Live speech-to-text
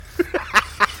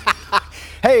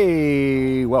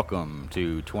Hey, welcome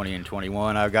to 20 and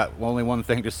 21. I've got only one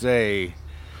thing to say.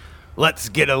 Let's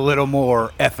get a little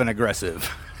more effing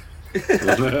aggressive.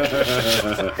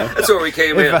 That's where we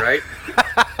came in, right?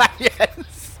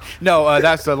 Yes. No,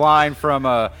 that's the line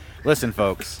from, listen,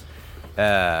 folks.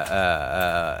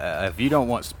 If you don't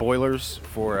want spoilers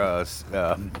for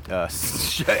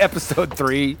episode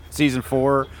 3, season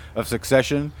 4 of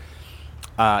Succession,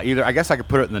 either I guess I could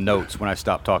put it in the notes when I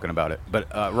stop talking about it.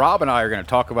 But Rob and I are going to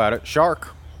talk about it.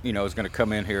 Shark, is going to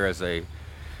come in here as a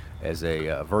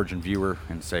virgin viewer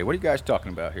and say, "What are you guys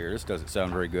talking about here? This doesn't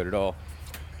sound very good at all."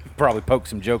 Probably poke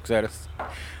some jokes at us.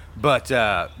 But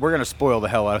we're going to spoil the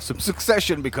hell out of some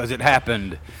Succession because it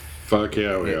happened. Fuck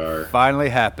yeah, we are. Finally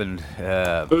happened.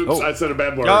 Oops, I said a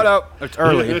bad word. No, it's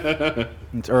early.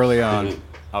 It's early on.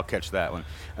 I'll catch that one.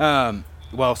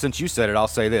 Well, since you said it, I'll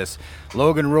say this: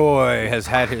 Logan Roy has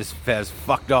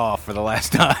fucked off for the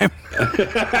last time.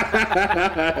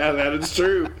 That is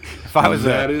true.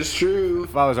 That is true.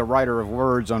 If I was a writer of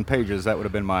words on pages, that would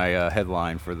have been my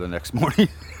headline for the next morning.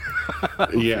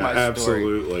 Yeah,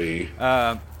 absolutely.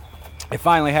 It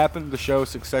finally happened, the show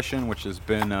Succession, which has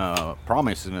been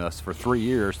promising us for 3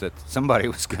 years that somebody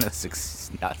was going to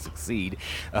not succeed,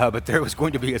 but there was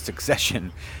going to be a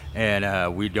succession,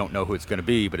 and we don't know who it's going to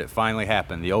be, but it finally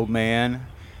happened. The old man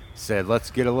said,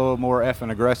 let's get a little more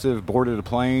effing aggressive, boarded a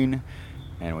plane,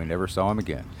 and we never saw him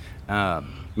again.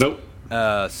 Nope.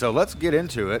 So let's get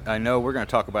into it. I know we're going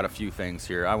to talk about a few things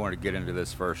here. I want to get into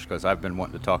this first because I've been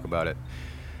wanting to talk about it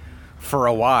for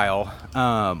a while.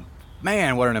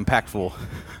 Man, what an impactful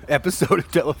episode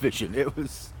of television. It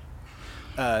was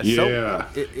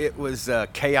it was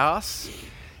chaos.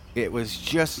 It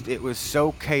was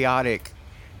so chaotic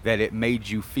that it made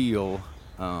you feel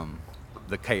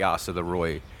the chaos of the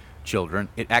Roy children.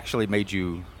 It actually made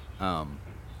you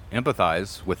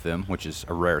empathize with them, which is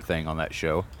a rare thing on that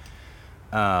show.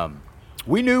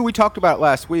 We talked about it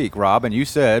last week, Rob, and you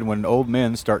said when old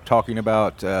men start talking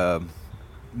about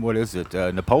what is it?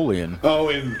 Napoleon. Oh,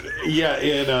 in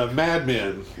Mad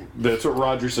Men, that's what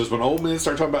Roger says. When old men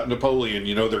start talking about Napoleon,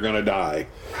 you know they're going to die.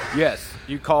 Yes,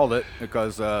 you called it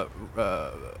because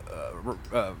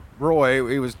Roy,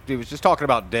 he was just talking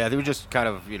about death. He was just kind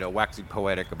of waxing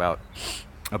poetic about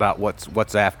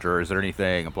what's after. Is there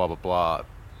anything? And blah blah blah.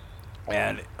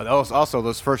 And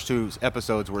those first 2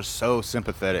 episodes were so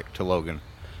sympathetic to Logan.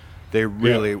 They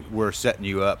really were setting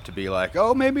you up to be like,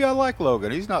 oh, maybe I like Logan.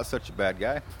 He's not such a bad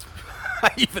guy.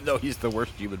 Even though he's the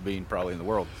worst human being probably in the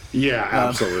world. Yeah,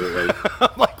 absolutely.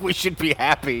 Like, we should be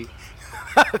happy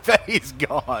that he's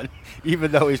gone,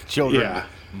 even though his children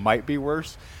might be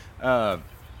worse. But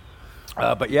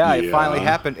it finally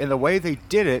happened. And the way they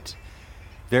did it,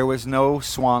 there was no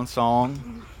swan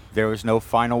song. There was no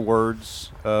final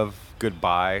words of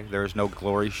goodbye. There was no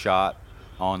glory shot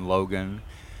on Logan.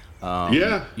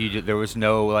 There was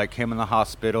no him in the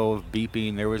hospital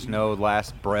beeping. There was no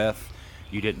last breath.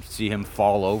 You didn't see him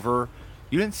fall over.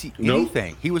 You didn't see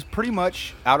anything. He was pretty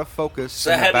much out of focus.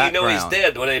 So how do you know he's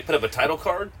dead? When they put up a title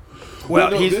card?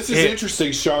 Well, this is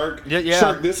interesting, Shark. Yeah.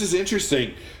 Shark, this is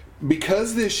interesting.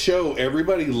 Because this show,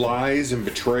 everybody lies and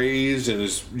betrays and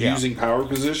is using power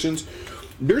positions.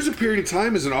 There's a period of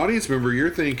time as an audience member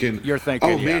you're thinking,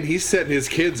 oh man, he's setting his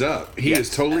kids up. He is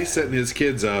totally setting his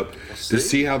kids up to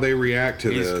see how they react to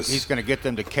this. He's going to get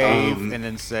them to cave and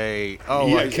then say,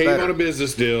 he's cave better on a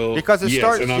business deal. Because it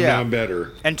starts, and I'm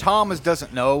better. And Thomas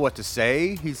doesn't know what to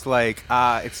say. He's like,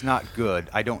 it's not good.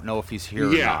 I don't know if he's here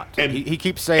or not. And he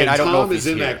keeps saying, I don't know if he's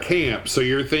here. Tom is in that camp, so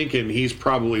you're thinking he's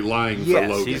probably lying for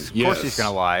Logan. Of course he's going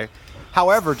to lie.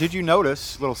 However, did you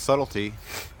notice, little subtlety,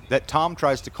 that Tom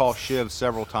tries to call Shiv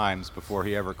several times before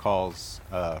he ever calls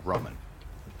Roman.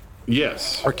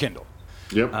 Yes. Or Kendall.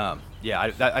 Yep.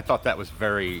 I thought that was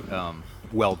very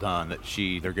well done, that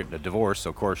they're getting a divorce, so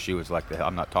of course she was like,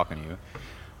 I'm not talking to you.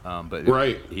 But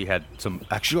he had some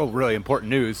actual really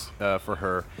important news for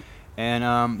her. And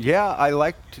I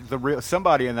liked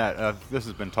somebody in that, this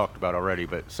has been talked about already,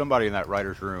 but somebody in that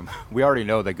writer's room, we already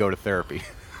know they go to therapy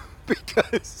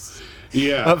because...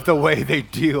 of the way they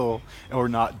deal or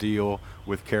not deal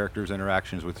with characters'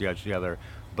 interactions with each other.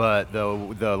 But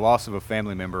the loss of a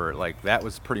family member, that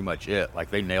was pretty much it.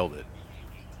 They nailed it.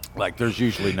 There's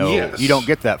usually you don't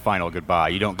get that final goodbye.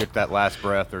 You don't get that last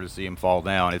breath or to see him fall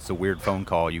down. It's a weird phone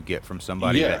call you get from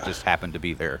somebody that just happened to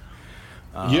be there.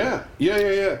 And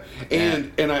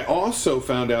I also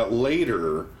found out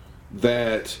later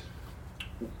that,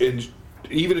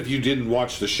 even if you didn't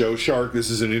watch the show, Shark, this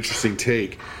is an interesting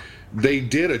take. They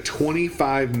did a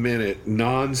 25-minute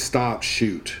non-stop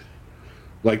shoot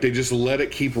Like they just let it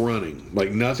keep running.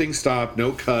 Like nothing stopped,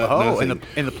 no cut, nothing.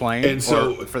 in the plane, and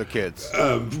so for the kids.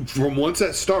 From once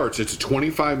that starts, it's a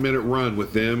 25-minute run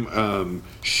with them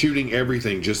shooting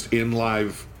everything just in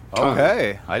live time.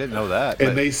 Okay, I didn't know that.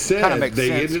 And they said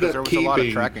they ended up keeping. A lot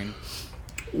of tracking.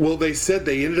 Well, they said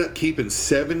they ended up keeping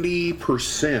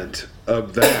 70%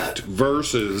 of that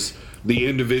versus the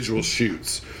individual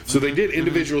shoots. So they did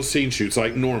individual scene shoots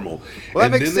like normal. Well,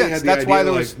 that and makes then sense. they had the That's idea why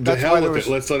there was. like, the That's hell why there with was.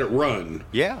 it, let's let it run.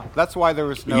 Yeah, that's why there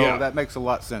was no. Yeah. That makes a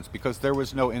lot of sense because there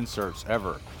was no inserts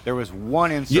ever. There was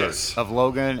one insert of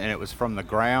Logan, and it was from the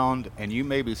ground, and you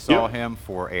maybe saw him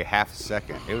for a half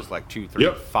second. It was like 2,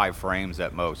 3, 5 frames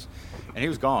at most, and he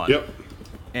was gone. Yep.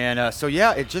 And so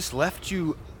it just left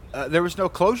you. There was no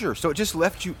closure, so it just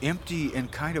left you empty and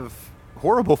kind of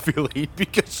horrible feeling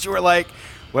because you were like,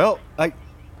 well, like.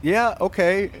 Yeah,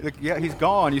 okay. Yeah, he's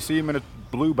gone. You see him in a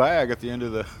blue bag at the end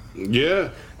of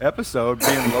the episode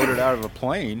being loaded out of a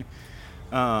plane.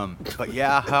 But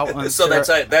yeah, how so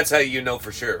that's how you know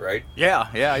for sure, right? Yeah.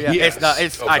 Yes. It's not.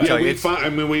 It's. Okay. I tell you,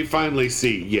 we finally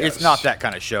see. Yes, it's not that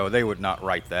kind of show. They would not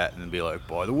write that and be like,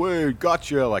 "By the way,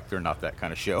 gotcha." Like they're not that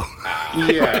kind of show.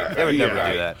 They would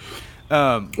never do that.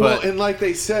 Well, and like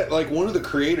they said, like one of the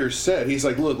creators said, he's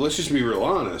like, "Look, let's just be real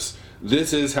honest.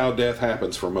 This is how death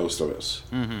happens for most of us.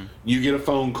 Mm-hmm. You get a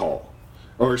phone call,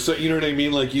 or so you know what I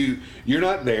mean. Like you're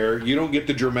not there. You don't get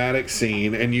the dramatic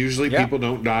scene, and usually people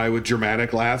don't die with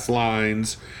dramatic last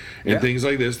lines and things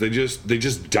like this. They just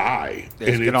die. They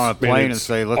just get on a plane and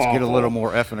say, "Let's get a little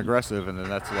more effing aggressive," and then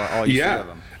that's all you see of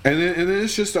them. And then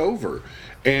it's just over.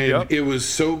 And it was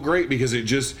so great because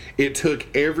it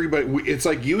took everybody. It's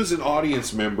like you as an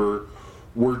audience member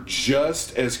were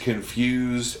just as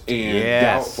confused and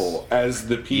doubtful as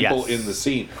the people in the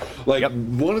scene. Like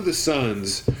one of the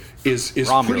sons is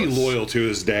pretty loyal to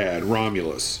his dad,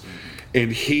 Romulus.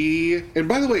 And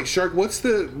by the way, Shark, what's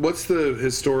the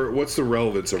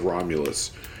relevance of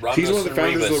Romulus? He's one of the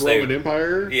founders of the Roman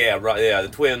Empire? Yeah, right. Yeah, the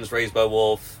twins raised by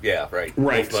Wolf. Yeah, right.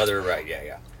 Wolf's mother, right,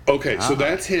 yeah. Okay, so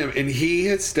that's him, and he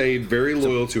has stayed very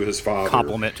loyal to his father.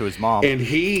 Compliment to his mom. And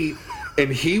he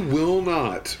will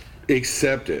not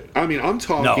accept it. I mean, I'm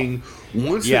talking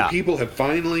once the people have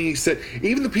finally said,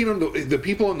 even the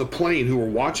people on the plane who were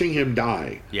watching him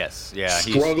die. Yes,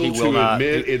 struggle to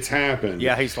admit it's happened.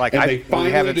 Yeah, he's like,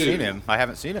 we haven't seen him. I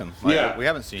haven't seen him. We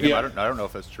haven't seen him. I don't know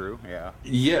if that's true. Yeah.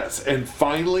 Yes, and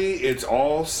finally it's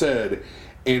all said,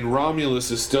 and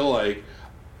Romulus is still like,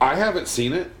 I haven't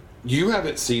seen it. You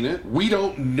haven't seen it. We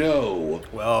don't know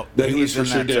that he's for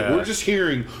sure dead. We're just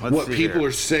hearing what people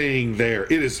are saying there.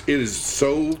 It is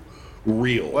so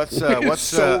real. What's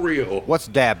so real? What's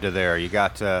dabbed to there? You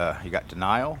got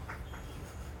denial.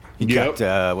 You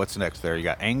got what's next there? You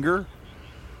got anger.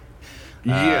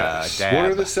 Yes. Dab,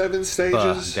 what are the 7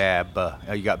 stages? Dab.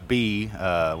 You got B.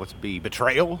 What's B?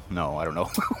 Betrayal? No, I don't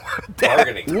know.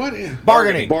 Bargaining. What?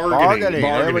 Bargaining.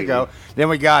 There we go. Then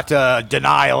we got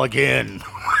denial again.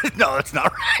 No, that's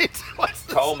not right.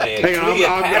 Call me. Hang on,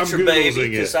 I'm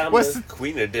Googling it. I'm the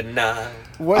queen of denial.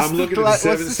 I'm looking at the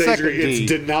 7 stages.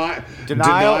 It's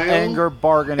denial, anger,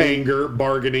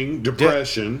 bargaining,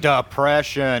 depression.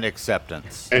 Depression,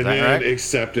 acceptance. And then right?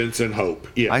 acceptance and hope.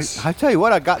 Yes. I tell you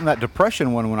what, I got in that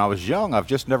depression one when I was young. I've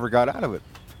just never got out of it.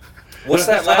 What's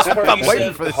that last part you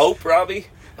said? Hope, Robbie?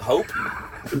 Hope?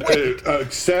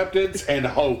 Acceptance and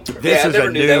hope. This is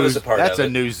never knew that was a part of it. That's a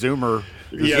new Zoomer.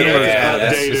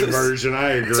 Outdated version. I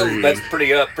agree. So that's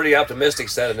pretty optimistic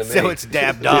sounding to me. So it's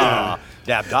dab-da.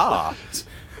 Dab-da.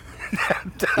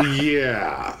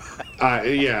 Yeah.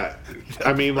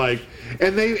 I mean, like,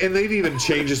 and they've even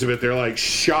changed this a bit. They're like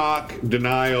shock,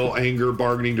 denial, anger,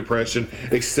 bargaining, depression,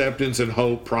 acceptance and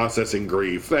hope, processing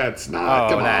grief. That's not.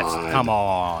 Come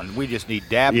on. We just need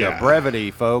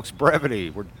brevity, folks. Brevity.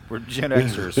 We're Gen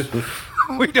Xers.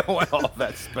 We don't want all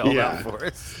that spelled out for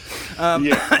us.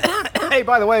 Hey,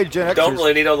 by the way, Gen Xers. Don't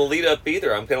really need all the lead up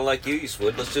either. I'm kind of like you,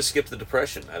 Eastwood. Let's just skip the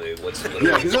depression. I mean, because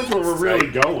that's where we're really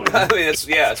going. I mean,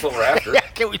 that's what we're after.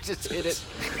 Can we just hit it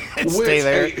and stay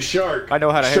there? Hey, Shark. I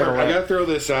know how to handle that. I got to throw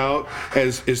this out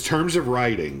as terms of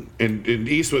writing, and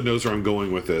Eastwood knows where I'm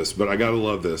going with this, but I got to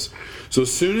love this. So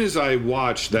as soon as I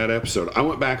watched that episode, I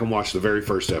went back and watched the very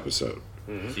first episode.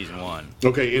 Season 1.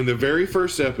 Okay, in the very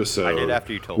first episode, I did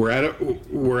after you told me.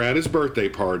 We're at his birthday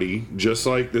party, just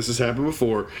like this has happened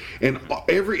before. And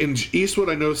in Eastwood,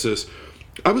 I noticed this.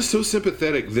 I was so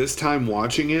sympathetic this time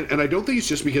watching it, and I don't think it's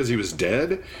just because he was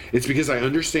dead. It's because I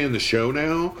understand the show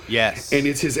now. Yes. And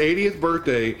it's his 80th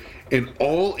birthday, and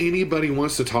all anybody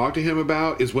wants to talk to him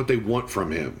about is what they want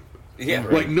from him. Yeah,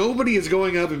 right. Like nobody is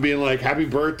going up and being like, "Happy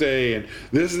birthday," and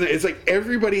this and that. It's like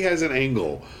everybody has an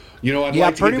angle. I'd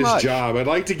like to get this job. I'd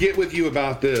like to get with you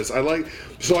about this.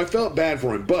 So I felt bad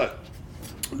for him, but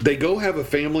they go have a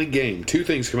family game. Two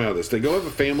things come out of this. They go have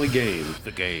a family game.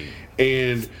 The game.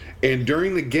 And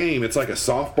during the game, it's like a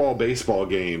softball, baseball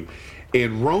game.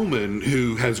 And Roman,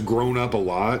 who has grown up a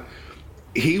lot,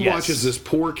 he watches this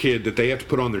poor kid that they have to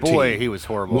put on their team. Boy, he was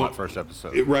horrible in the first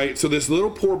episode. Right. So this little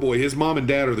poor boy, his mom and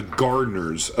dad are the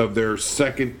gardeners of their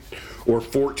second or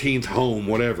 14th home,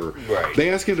 whatever. Right. They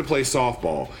ask him to play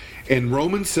softball. And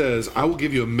Roman says, I will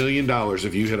give you $1 million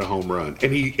if you hit a home run.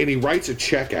 And he writes a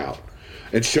check out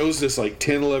and shows this like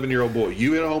 10, 11-year-old boy,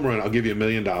 you hit a home run, I'll give you $1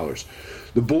 million.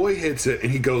 The boy hits it, and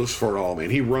he goes for it all, man.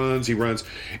 He runs,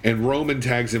 and Roman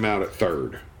tags him out at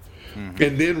third. Mm-hmm.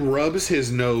 And then rubs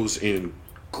his nose in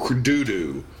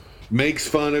doo-doo, makes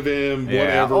fun of him,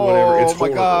 whatever. It's horrible.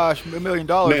 My gosh, $1 million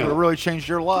would have really changed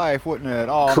your life, wouldn't it?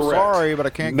 Oh, I'm sorry, but I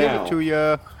can't give it to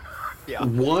you.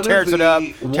 Yeah. Tears it up,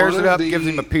 gives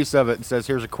him a piece of it, and says,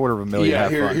 here's $250,000. Yeah,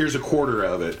 here's $250,000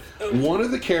 of it. One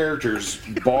of the characters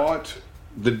bought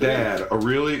the dad a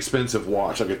really expensive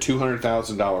watch, like a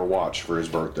 $200,000 watch for his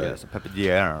birthday.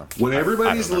 When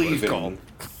everybody's leaving,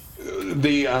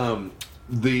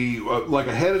 like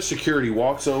a head of security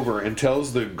walks over and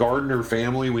tells the Gardner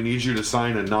family, we need you to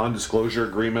sign a non-disclosure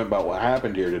agreement about what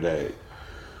happened here today,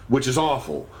 which is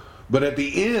awful. But at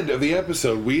the end of the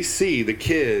episode, we see the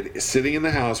kid sitting in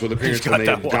the house with the parents when they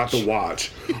got the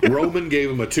watch. Roman gave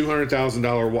him a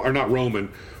 $200,000 watch, or not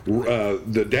Roman,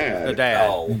 the dad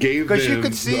gave them you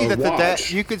could see that watch. The dad.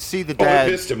 You could see the dad.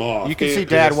 It pissed him off. You could see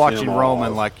dad watching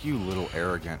Roman like, you little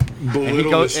arrogant,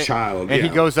 belittle this child. And he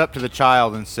goes up to the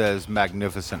child and says,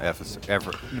 "Magnificent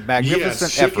effort,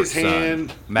 magnificent shake effort, his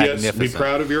hand. Son. Magnificent. Yes, be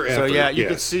proud of your effort." So you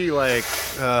could see like,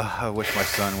 I wish my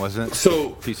son wasn't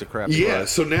piece of crap. Yeah.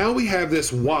 So now we have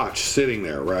this watch sitting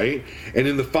there, right? And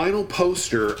in the final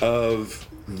poster of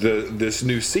this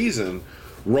new season,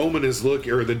 Roman is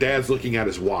the dad's looking at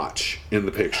his watch in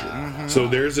the picture. Uh-huh. So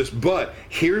there's this, but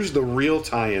here's the real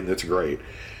tie-in that's great.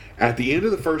 At the end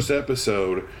of the first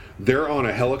episode, they're on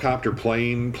a helicopter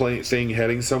plane thing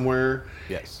heading somewhere.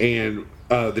 Yes. And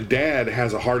the dad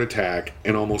has a heart attack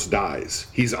and almost dies.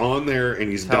 He's on there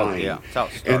and he's dying. Yeah,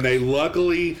 and they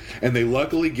luckily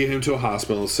get him to a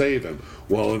hospital and save him.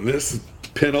 Well, in this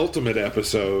penultimate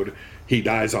episode, he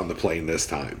dies on the plane this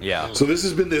time. Yeah. So this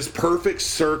has been this perfect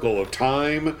circle of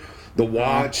time, the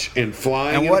watch, and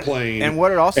flying in a plane. And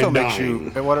what it also makes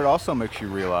you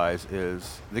realize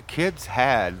is the kids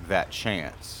had that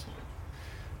chance.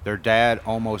 Their dad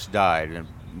almost died, and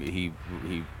he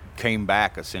came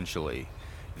back essentially.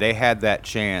 They had that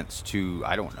chance to,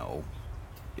 I don't know.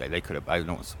 Yeah, they could have. I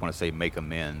don't want to say make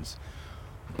amends,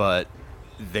 but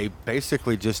they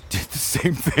basically just did the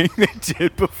same thing they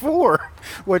did before,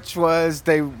 which was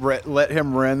they let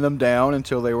him run them down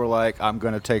until they were like, I'm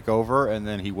going to take over, and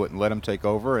then he wouldn't let them take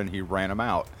over, and he ran them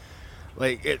out.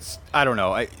 Like, I don't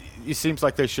know. It seems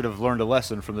like they should have learned a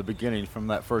lesson from the beginning, from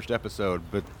that first episode,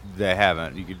 but they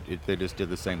haven't. They just did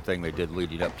the same thing they did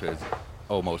leading up to his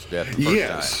almost death the first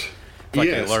time. It's like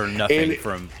they learned nothing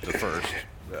from the first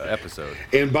episode.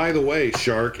 And by the way,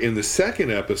 Shark, in the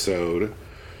second episode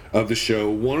of the show,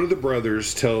 one of the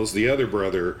brothers tells the other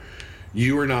brother,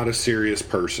 you are not a serious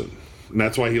person. And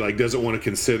that's why he doesn't want to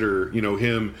consider,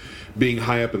 him being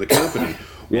high up in the company.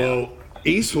 Well,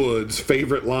 Eastwood's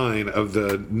favorite line of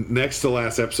the next to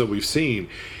last episode we've seen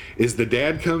is the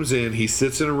dad comes in, he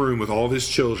sits in a room with all of his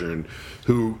children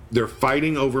who they're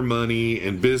fighting over money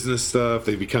and business stuff.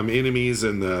 They become enemies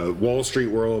in the Wall Street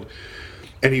world.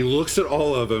 And he looks at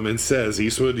all of them and says,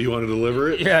 Eastwood, do you want to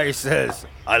deliver it? Yeah, he says,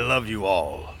 I love you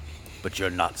all, but you're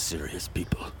not serious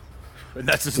people. And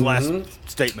that's his last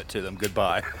statement to them.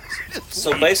 Goodbye.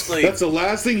 So basically, that's the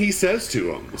last thing he says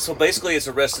to them. So basically, it's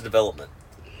Arrested Development.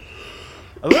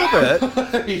 A little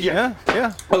bit.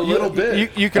 yeah. A little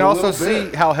bit. You can also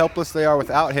see how helpless they are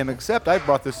without him, except I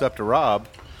brought this up to Rob,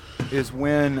 is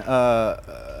when,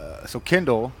 so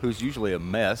Kendall, who's usually a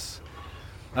mess,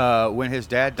 when his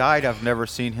dad died, I've never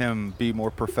seen him be more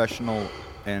professional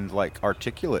and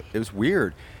articulate. It was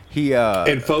weird. He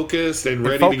and focused and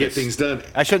ready to get things done.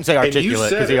 I shouldn't say articulate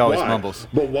because he always mumbles.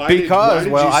 But why did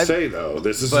you say though?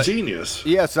 This is genius.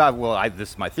 Yes,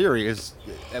 this is my theory is,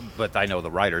 but I know the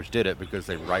writers did it because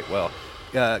they write well.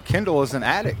 Kendall is an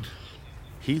addict.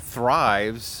 He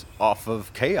thrives off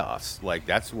of chaos.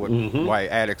 That's what why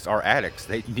addicts are addicts.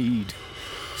 They need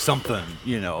something,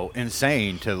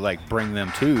 insane to bring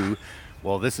them to.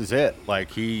 Well, this is it.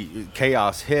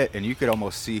 Chaos hit, and you could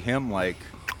almost see him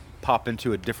pop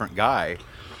into a different guy,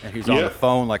 and he's on the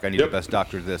phone I need the best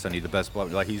doctor to this, I need the best blah,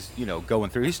 he's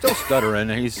going through, he's still stuttering,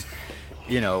 and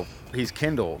he's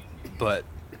Kendall, but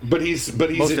But he's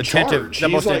in charge.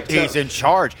 He's in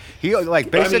charge. He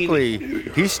basically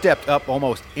he stepped up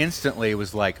almost instantly.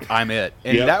 Was like, I'm it,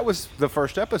 and that was the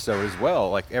first episode as well.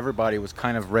 Like everybody was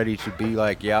kind of ready to be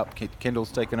like, yep,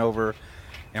 Kendall's taking over,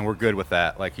 and we're good with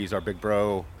that. Like he's our big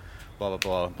bro, blah blah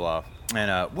blah blah.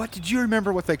 And what did you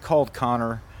remember what they called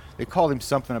Connor? They called him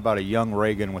something about a young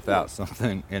Reagan without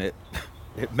something in it.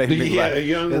 It made me laugh. A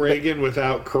young Reagan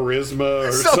without charisma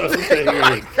or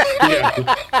something.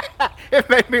 It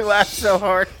made me laugh so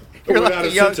hard. You're without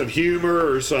a sense of humor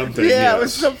or something. Yeah, it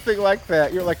was something like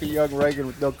that. You're like a young Reagan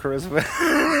with no charisma.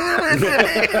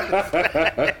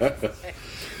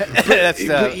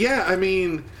 But yeah, I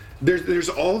mean, there's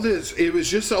all this. It was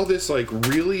just all this like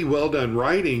really well done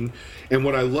writing. And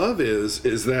what I love is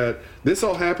that this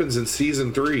all happens in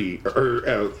season 3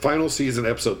 or final season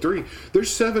episode 3. There's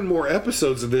 7 more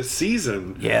episodes of this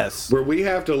season. Yes, where we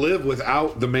have to live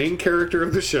without the main character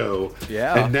of the show.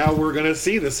 Yeah, and now we're going to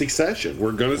see the succession.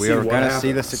 We're going to see what happens. We're going to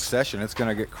see the succession. It's going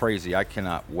to get crazy. I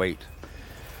cannot wait.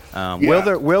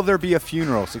 Will there be a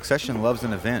funeral? Succession loves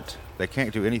an event. They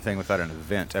can't do anything without an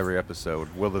event every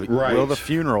episode. Will the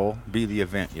funeral be the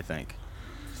event? You think?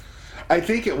 I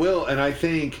think it will, and I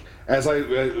think.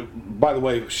 By the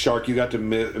way, Shark, you got to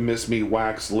miss me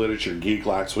wax literature geek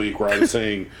last week, where I was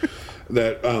saying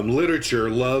that literature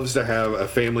loves to have a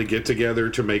family get together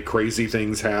to make crazy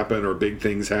things happen or big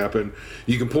things happen.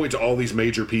 You can point to all these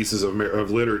major pieces of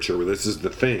literature where this is the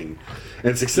thing,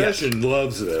 and Succession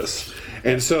loves this.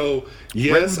 And so,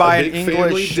 yes, written by a big an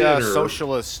English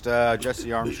socialist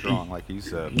Jesse Armstrong, like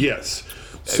he's yes.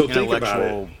 So think about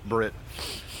it. Brit.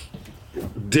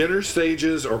 Dinner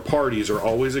stages or parties are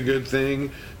always a good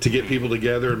thing to get people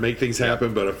together and make things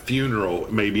happen, but a funeral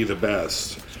may be the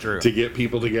best to get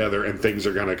people together and things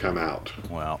are going to come out.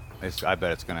 Well, I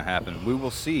bet it's going to happen. We will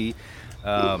see.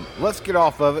 Let's get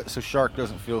off of it so Shark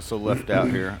doesn't feel so left out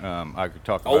here. I could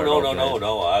talk about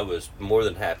no. I was more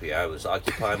than happy. I was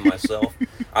occupying myself.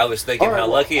 I was thinking how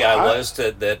lucky I was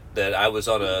that I was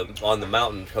on the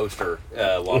mountain coaster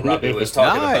while Robbie was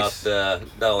talking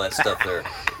about all that stuff there.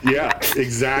 Yeah,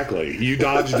 exactly. You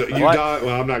dodged. Well,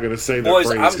 I'm not going to say that phrase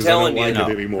because I don't like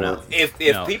it anymore. No. If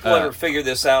people ever figure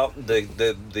this out,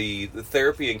 the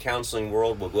therapy and counseling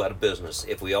world will go out of business.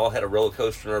 If we all had a roller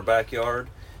coaster in our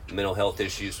backyard, mental health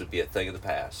issues would be a thing of the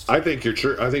past. I think you're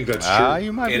true. I think that's true.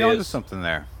 You might be onto something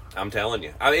there. I'm telling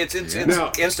you. I mean, it's instant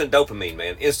dopamine,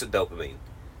 man. Instant dopamine.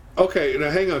 Okay,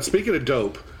 now hang on. Speaking of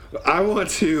dope, I want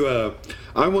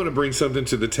to bring something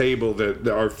to the table that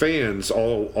our fans,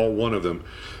 all one of them,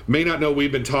 may not know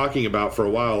we've been talking about for a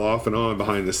while, off and on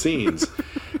behind the scenes,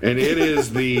 and it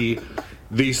is the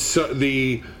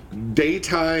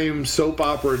daytime soap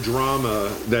opera drama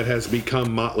that has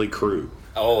become Motley Crue.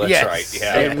 Oh, that's right.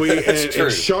 Yeah,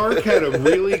 and Shark had a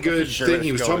really good thing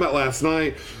he was talking about last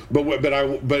night, but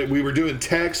we were doing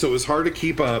text, so it was hard to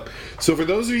keep up. So for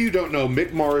those of you who don't know,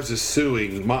 Mick Mars is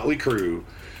suing Motley Crue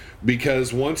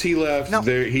because once he left,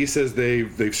 he says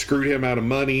they've screwed him out of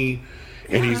money,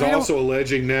 and he's also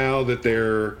alleging now that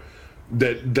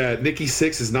that Nikki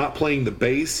Sixx is not playing the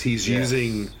bass; he's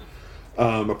using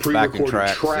a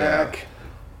pre-recorded track. Yeah.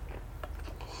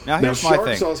 Now here's my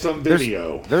thing. Saw some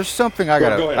video. There's something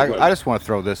I just want to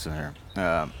throw this in here.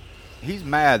 He's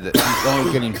mad that he's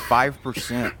only getting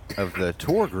 5% of the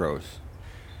tour gross.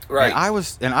 Right.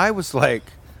 And I was like,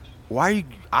 why?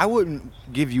 I wouldn't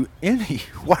give you any.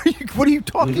 What are you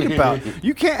talking about?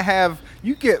 You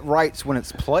get rights when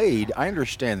it's played. I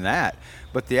understand that,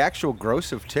 but the actual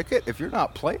gross of ticket, if you're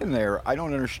not playing there, I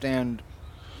don't understand.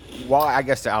 Well, I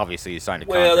guess obviously you signed a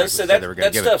contract. Well,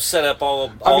 that stuff's set up all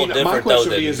different though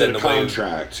than the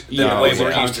contract. The way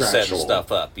we're used to setting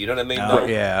stuff up. You know what I mean?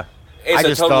 Yeah.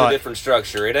 It's a totally different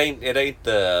structure. It ain't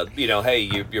the hey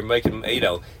you're making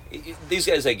these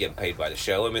guys ain't getting paid by the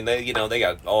show. I mean they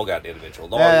all got individual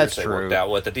lawyers. They worked out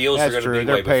what the deals are going to be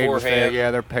way beforehand.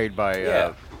 They're paid by.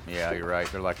 Yeah, you're right.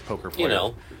 They're like poker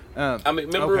players. I mean,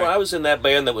 remember when I was in that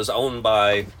band that was owned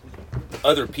by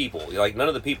other people? Like none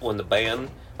of the people in the band.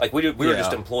 Like we were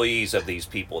just employees of these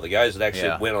people. The guys that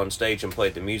actually went on stage and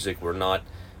played the music were not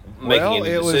making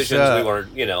any decisions. We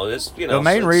weren't, The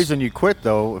main reason you quit,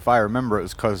 though, if I remember, it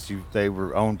was because they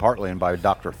were owned partly by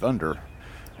Dr. Thunder,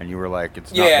 and you were like,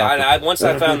 "It's not." Yeah, once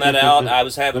I found that out, I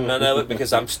was having none of it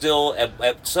because I'm still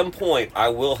at some point I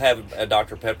will have a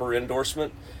Dr. Pepper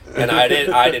endorsement. And I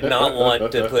did not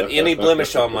want to put any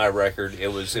blemish on my record. It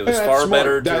was far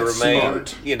better to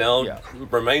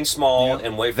remain small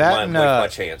and wait for my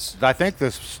chance. I think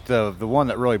the one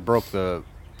that really broke the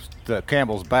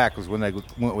Campbell's back was when they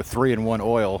went with 3-in-1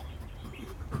 oil.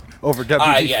 over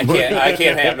WD-40. I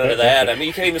can't have none of that. I mean,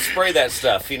 you can't even spray that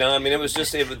stuff. You know, I mean, it was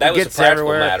just that was a practical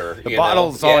everywhere. matter. The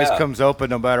bottle always comes open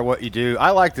no matter what you do.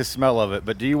 I like the smell of it,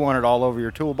 but do you want it all over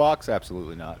your toolbox?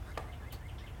 Absolutely not.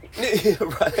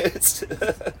 Right.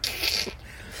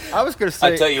 I was going to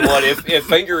say. I tell you what, if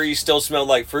Fingeries still smelled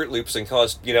like Fruit Loops and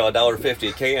cost $1.50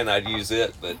 a can, I'd use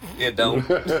it, but it don't.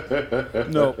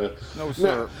 No,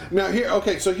 sir. Now here,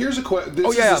 okay. So here's a question.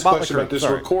 This question about this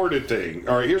recorded thing.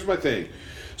 All right, here's my thing.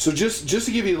 So just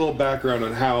to give you a little background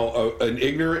on how an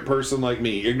ignorant person like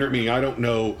me, I don't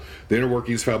know the inner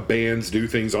workings of how bands do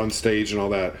things on stage and all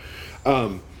that.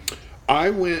 I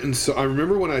went and I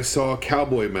remember when I saw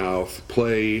Cowboy Mouth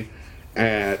play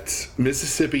at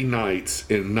Mississippi Nights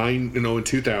in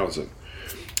 2000,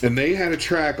 and they had a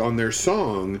track on their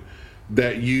song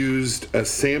that used a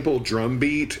sample drum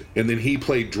beat, and then he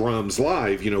played drums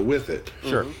live, with it.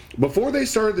 Sure. Before they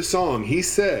started the song, he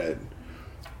said,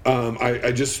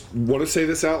 I just want to say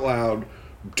this out loud.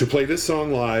 To play this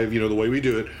song live, the way we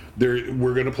do it,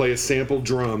 we're going to play a sample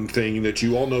drum thing that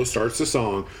you all know starts the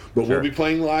song, but we'll be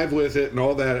playing live with it and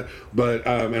all that. But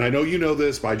and I know you know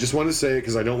this, but I just want to say it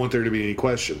because I don't want there to be any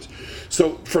questions.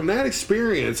 So from that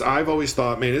experience, I've always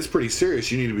thought, man, it's pretty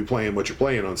serious. You need to be playing what you're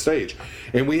playing on stage.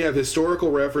 And we have historical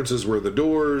references where the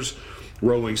Doors,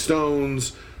 Rolling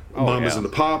Stones, Mamas and the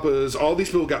Papas, all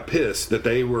these people got pissed that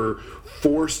they were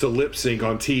forced to lip sync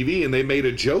on TV, and they made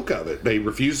a joke of it. They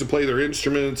refused to play their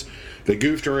instruments. They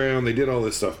goofed around. They did all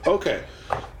this stuff. Okay,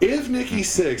 if Nikki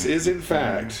Sixx is in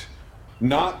fact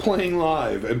not playing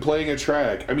live and playing a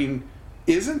track, I mean,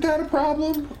 isn't that a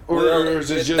problem, or is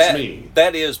it just me?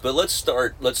 That is, but let's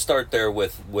start there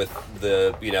with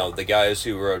the the guys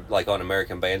who were like on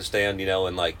American Bandstand,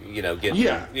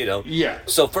 Yeah.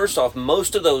 So first off,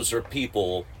 most of those are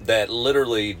people that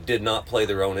literally did not play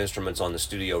their own instruments on the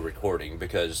studio recording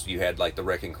because you had like the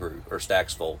Wrecking Crew or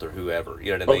Stax Volt or whoever,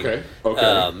 you know what I mean?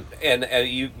 Okay. And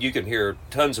you can hear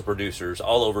tons of producers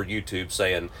all over YouTube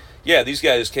saying, yeah, these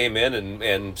guys came in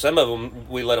and some of them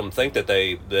we let them think that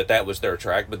that was their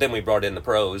track, but then we brought in the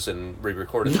pros and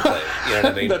re-recorded the thing. You know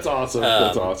what I mean? That's awesome.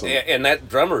 That's awesome. And that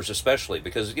drummers especially,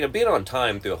 because being on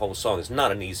time through a whole song is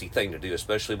not an easy thing to do,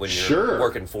 especially when you're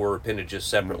working 4 appendages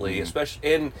separately,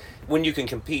 especially and when you can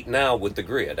compete now with the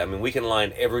grid. I mean, we can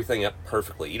line everything up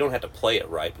perfectly. You don't have to play it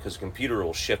right because the computer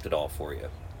will shift it all for you.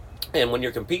 And when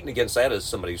you're competing against that as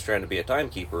somebody who's trying to be a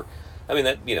timekeeper, I mean,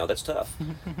 that's tough.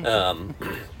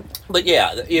 But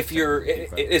yeah, if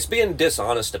it's being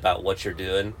dishonest about what you're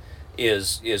doing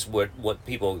is what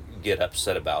people get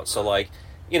upset about. So like,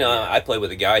 I play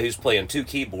with a guy who's playing 2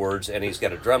 keyboards and he's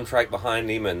got a drum track behind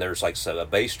him, and there's like a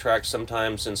bass track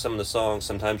sometimes in some of the songs.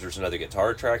 Sometimes there's another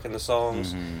guitar track in the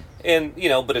songs, and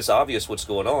but it's obvious what's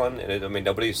going on. And I mean,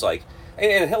 nobody's like.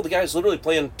 And hell, the guy's literally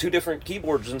playing 2 different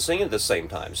keyboards and singing at the same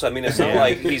time. So I mean, it's not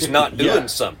like he's not doing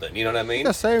something. You know what I mean?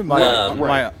 I say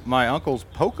my uncle's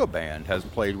polka band has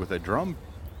played with a drum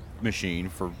machine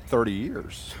for 30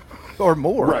 years or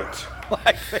more. Right.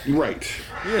 Right.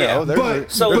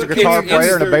 There's a guitar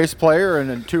player and a bass player and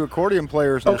then 2 accordion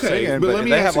players and they're singing, but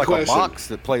they have like a box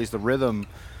that plays the rhythm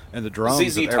and the drums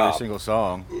of every single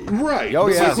song. Right. Oh,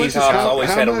 yeah. ZZ Top's always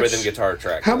had a rhythm guitar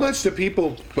track. How much do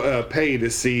people pay to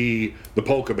see the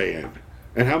polka band?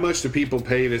 And how much do people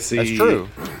pay to see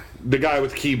the guy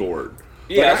with the keyboard?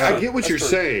 Yeah, I get what you're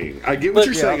saying. I get what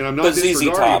you're saying, and I'm not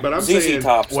disregarding, but I'm saying... ZZ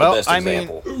Top's the best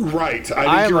example. Right.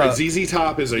 I think you're right. ZZ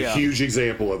Top is a huge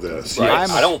example of this. Right.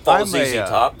 I don't fault ZZ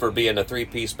Top for being a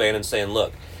 3-piece band and saying,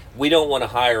 look, we don't want to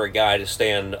hire a guy to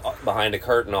stand behind a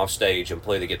curtain off stage and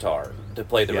play the guitar, to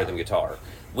play the rhythm guitar.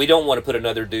 We don't want to put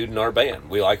another dude in our band.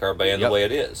 We like our band the way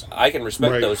it is. I can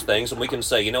respect those things, and we can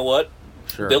say, you know what?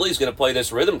 Sure. Billy's going to play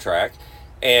this rhythm track,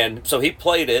 and so he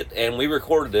played it, and we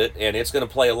recorded it, and it's going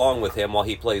to play along with him while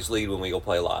he plays lead when we go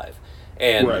play live.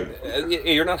 And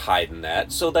you're not hiding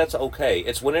that, so that's okay.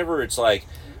 It's whenever it's like,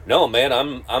 no, man,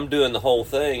 I'm doing the whole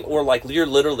thing. Or like you're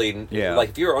literally, like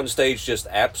if you're on stage just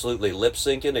absolutely lip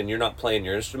syncing and you're not playing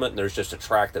your instrument and there's just a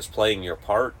track that's playing your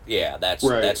part,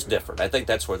 that's different. I think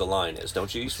that's where the line is,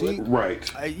 don't you? Right.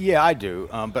 Yeah, I do.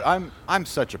 But I'm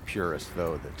such a purist,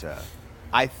 though, that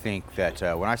I think that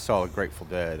when I saw Grateful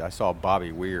Dead, I saw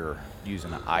Bobby Weir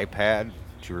using an iPad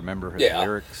to remember his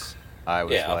lyrics. I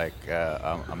was like,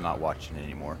 I'm not watching it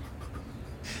anymore.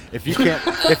 If you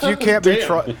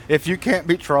can't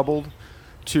be troubled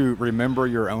to remember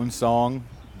your own song,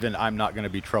 then I'm not going to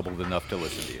be troubled enough to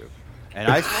listen to you. And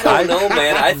I don't know,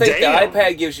 man. I think the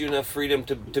iPad gives you enough freedom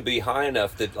to be high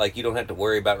enough that like you don't have to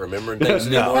worry about remembering things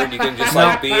anymore, and you can just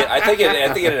like be. I think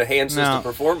it enhances the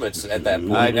performance at that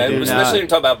point, especially when you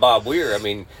talk about Bob Weir. I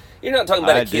mean, You're not talking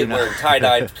about a kid wearing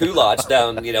tie-dyed culottes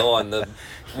down, on the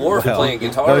wharf playing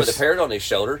guitar with a parrot on his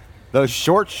shoulder. Those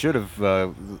shorts should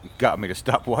have got me to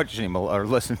stop watching him or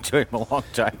listening to him a long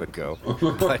time ago.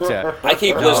 But, I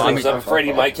keep listening because I'm afraid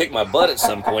he might kick my butt at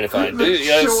some point if I do.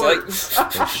 It's like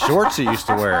the shorts he used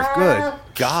to wear. Good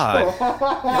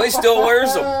God. He still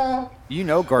wears them.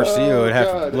 Garcia would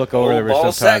have to look over there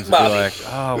sometimes and be like,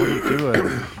 "Oh, what are you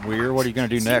doing, Weir? What are you going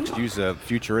to do next? Use a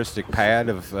futuristic pad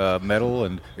of metal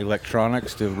and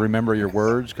electronics to remember your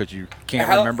words because you can't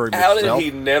remember them yourself?" How did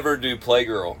he never do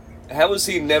Playgirl? How was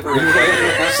he never in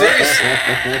Playgirl? Seriously.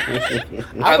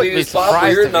 I would be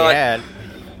surprised if he had.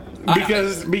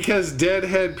 Because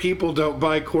deadhead people don't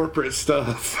buy corporate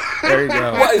stuff. There you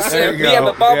go.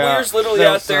 But Bob Weir's literally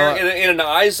out there in an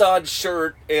Izod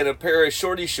shirt and a pair of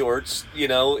shorty shorts, in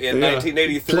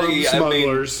 1983. I mean,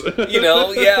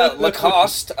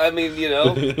 Lacoste. I mean,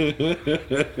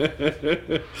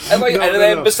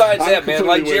 And besides that, man,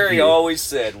 like Jerry always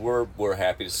said, we're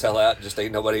happy to sell out. Just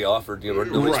ain't nobody offered.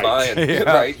 Nobody's buying.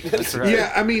 Right. That's right.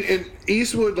 Yeah, I mean, and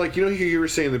Eastwood, like you were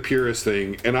saying the purist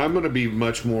thing, and I'm going to be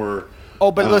much more.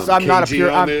 Oh, but listen, I'm not a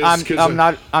pure.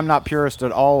 I'm not purist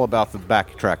at all about the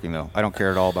backtracking, though. I don't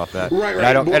care at all about that. Right.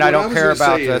 And I don't care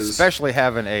about especially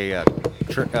having a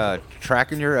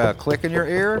track in your click in your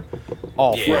ear.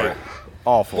 All for it.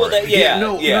 All for it.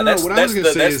 No. What I was going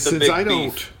to say is since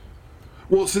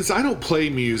I don't play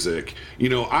music,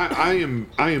 I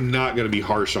am not going to be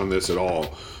harsh on this at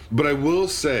all. But I will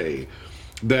say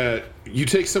that you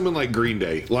take someone like Green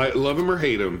Day, love them or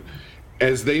hate them.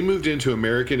 As they moved into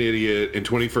American Idiot and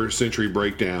 21st Century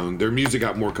Breakdown, their music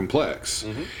got more complex.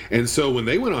 Mm-hmm. And so when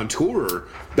they went on tour,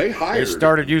 they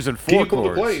started using four people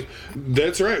chords. To play.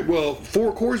 That's right. Well,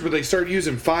 4 chords, but they started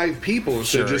using 5 people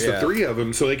instead of just the 3 of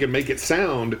them so they can make it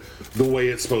sound the way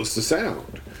it's supposed to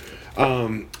sound.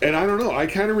 And I don't know. I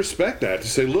kind of respect that to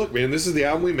say, look, man, this is the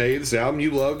album we made. This is the album you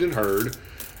loved and heard.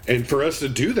 And for us to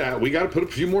do that, we got to put a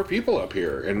few more people up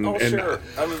here. Sure.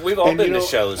 I mean, we've all been to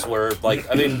shows where,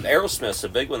 Aerosmith's a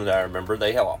big one that I remember.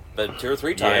 They held, but 2 or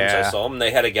 3 times I saw them. They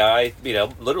had a guy,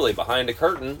 literally behind a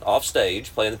curtain off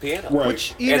stage playing the piano. Right.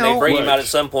 Which, they bring him out at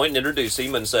some point and introduce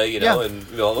him and say, and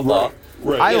blah, blah, blah.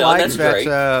 Right. I like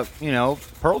that,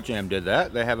 Pearl Jam did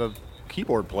that. They have a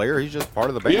keyboard player. He's just part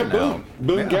of the band now.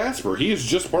 Boone Gasper. He is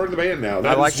just part of the band now.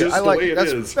 That's just the way it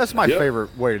is. That's my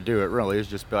favorite way to do it, really, is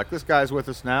just be like, this guy's with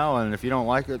us now, and if you don't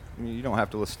like it, you don't have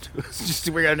to listen to it. It's just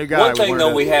we got a new guy. One thing,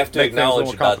 though, we have to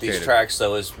acknowledge about these tracks,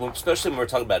 though, is, especially when we're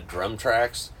talking about drum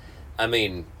tracks, I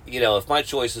mean, if my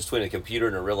choice is between a computer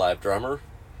and a real-life drummer,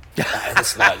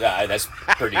 that's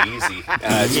pretty easy.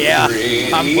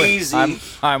 Easy.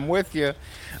 I'm with you.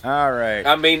 All right.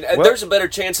 I mean, there's a better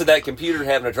chance of that computer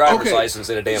having a driver's license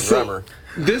than a damn drummer.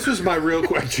 This was my real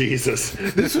question. Jesus.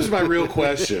 This was my real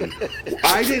question.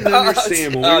 I didn't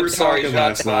understand when we were talking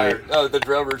last night. Oh, the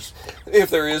drummers,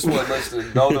 if there is one,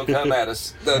 don't come at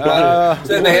us.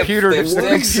 Computer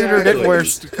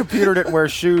didn't wear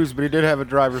shoes, but he did have a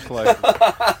driver's license.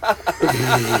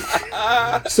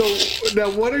 So now,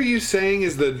 what are you saying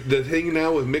is the thing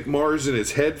now with Mick Mars and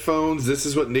his headphones? This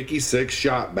is what Nikki Sixx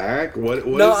shot back. What?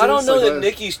 No, I don't know that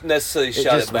Nikki necessarily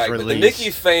shot it back, but the Nikki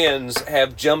fans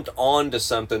have jumped on to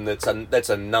something that's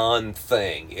a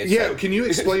non-thing. Can you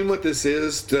explain what this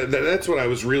is? That's what I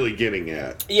was really getting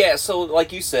at. Yeah, so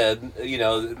like you said,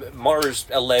 Mars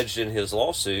alleged in his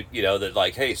lawsuit, that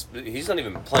like, hey, he's not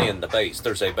even playing the bass.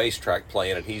 There's a bass track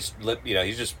playing, and he's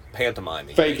just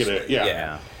pantomiming, faking it.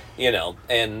 Yeah.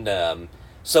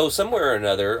 So somewhere or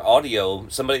another, audio,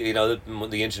 somebody,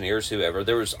 the engineers, whoever,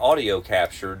 there was audio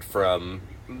captured from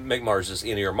Mick Mars's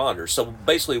in-ear monitor. So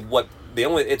basically,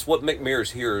 it's what Mick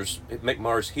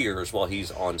Mars hears while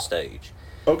he's on stage.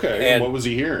 Okay, and what was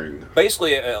he hearing?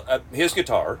 Basically, his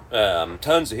guitar,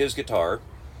 tons of his guitar,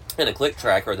 and a click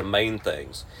track are the main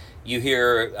things. You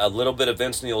hear a little bit of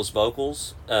Vince Neil's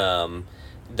vocals.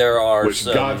 Which,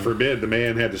 God forbid, the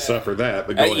man had to suffer that.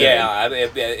 But go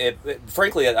ahead.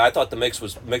 Frankly, I thought the mix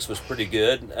was pretty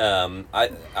good.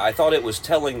 I thought it was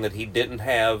telling that he didn't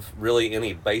have really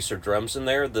any bass or drums in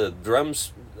there. The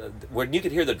drums, when you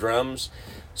could hear the drums,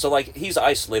 so like he's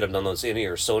isolated on those in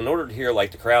ears. So in order to hear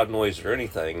like the crowd noise or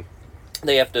anything,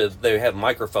 they have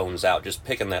microphones out just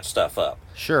picking that stuff up.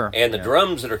 Sure. And the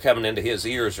drums that are coming into his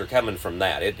ears are coming from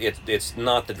that. It's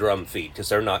not the drum feed because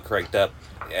they're not cranked up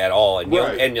at all,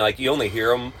 and you only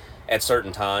hear them at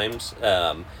certain times.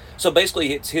 So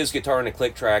basically, it's his guitar and a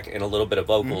click track and a little bit of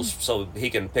vocals, so he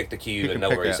can pick the cue and know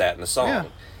where he's at in the song. Yeah.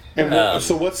 And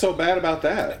so what's so bad about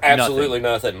that? Absolutely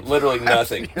nothing. Literally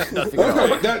nothing.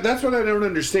 That's what I don't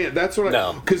understand. That's what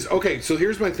because so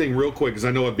here's my thing real quick, because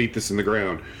I know I beat this in the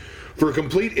ground. for a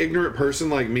complete ignorant person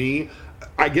like me,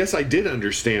 I guess I did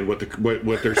understand what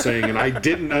they're saying, and I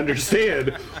didn't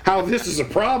understand how this is a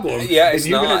problem. Yeah, it's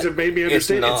and you not. guys have made me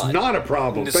understand it's not a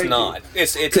problem. It's not.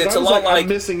 It's a lot like I'm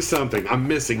missing something.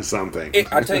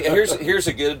 I tell you, here's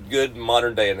a good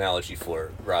modern day analogy for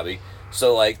it, Robbie.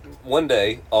 So like one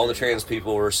day, all the trans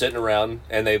people were sitting around,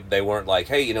 and they weren't like,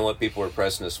 hey, you know what? People are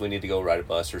pressing us. We need to go ride a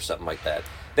bus or something like that.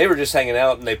 They were just hanging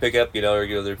out, and they pick up, or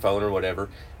go to their phone or whatever,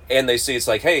 and they see it's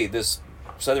like, hey, this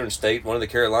southern state, one of the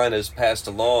Carolinas, passed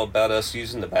a law about us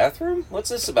using the bathroom. What's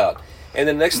this about? And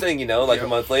then the next thing you know, like a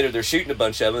month later, they're shooting a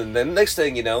bunch of them. And then the next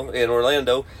thing you know, in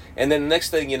Orlando, and then the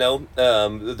next thing you know,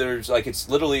 there's like it's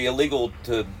literally illegal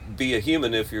to be a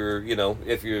human if you're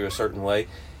a certain way.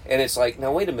 And it's like,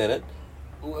 now wait a minute.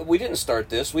 We didn't start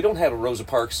this. We don't have a Rosa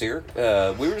Parks here.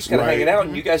 We were just kind of hanging out,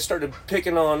 and you guys started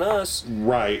picking on us.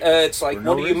 Right. It's like,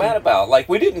 what are you mad about? Like,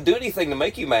 we didn't do anything to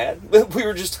make you mad. We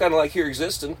were just kind of like here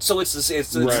existing. So it's the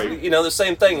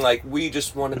same thing. Like, we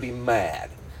just want to be mad.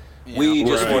 Yeah. We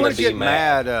just want to be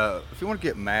mad. If you want to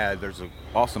get mad, there's an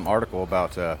awesome article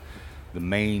about the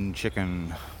main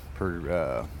chicken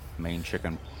provider,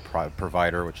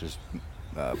 which is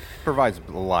provides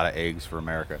a lot of eggs for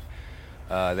America.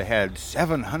 They had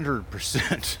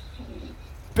 700%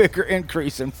 bigger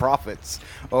increase in profits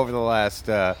over the last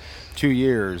 2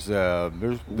 years. There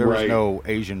was no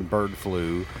Asian bird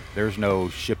flu. There's no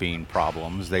shipping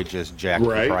problems. They just jacked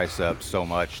the price up so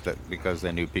much that because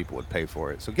they knew people would pay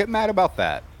for it. So get mad about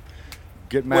that.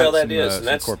 Get mad. Well,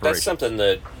 that's something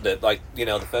that like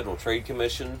the Federal Trade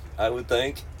Commission, I would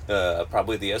think,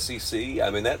 probably the SEC. I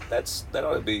mean that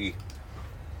ought to be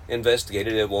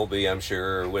investigated. It won't be, I'm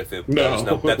sure, if it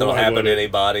that'll happen to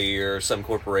anybody, or some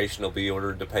corporation will be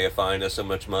ordered to pay a fine of so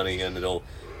much money, and it'll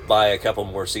buy a couple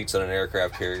more seats on an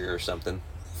aircraft carrier or something.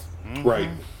 Mm-hmm. Right.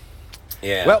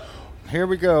 Yeah. Well, here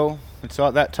we go. It's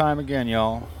all that time again,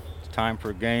 y'all. It's time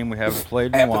for a game we haven't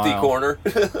played in a while. Apathy corner.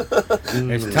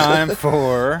 It's time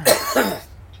for.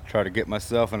 Try to get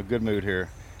myself in a good mood here.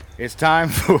 It's time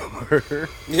for.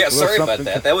 Yeah, sorry about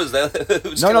that. That was that.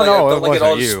 No. It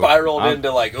all spiraled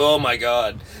into like, oh my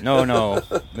god. No.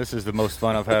 This is the most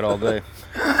fun I've had all day.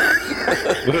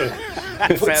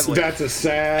 That's a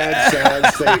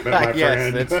sad statement, my friend.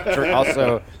 Yes, it's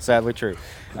also sadly true.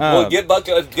 Well, take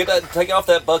off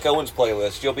that Buck Owens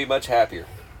playlist. You'll be much happier.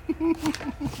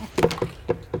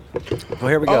 Well,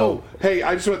 here we go. Oh, hey,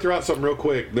 I just want to throw out something real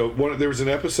quick. There was an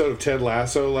episode of Ted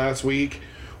Lasso last week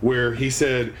where he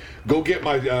said, "Go get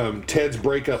my Ted's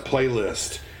breakup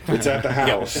playlist. It's at the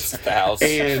house." It's at the house.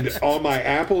 And on my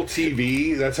Apple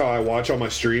TV, that's how I watch all my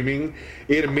streaming.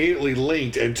 It immediately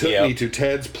linked and took me to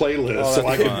Ted's playlist, so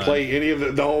I could play any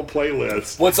of the whole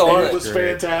playlist. What's on it? It was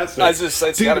fantastic.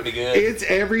 It's got to be good. It's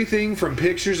everything from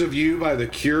 "Pictures of You" by The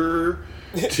Cure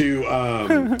to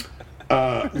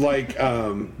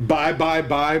Bye Bye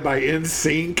Bye by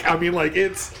NSYNC. I mean, like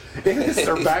it is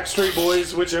or Backstreet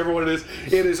Boys, whichever one it is.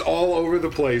 It is all over the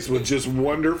place with just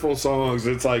wonderful songs.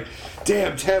 It's like,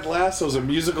 damn, Ted Lasso's a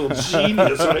musical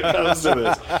genius when it comes to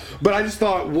this. But I just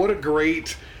thought, what a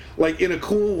great, like, in a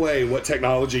cool way, what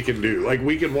technology can do. Like,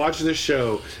 we can watch this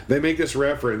show, they make this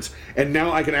reference, and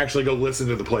now I can actually go listen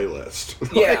to the playlist.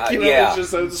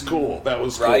 It's cool. That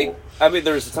was cool. I mean,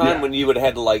 there was a time when you would have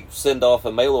had to, like, send off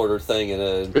a mail order thing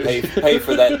and pay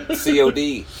for that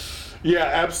COD. Yeah,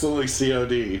 absolutely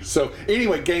COD. So,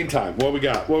 anyway, game time. What we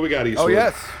got, Eastwood? Oh,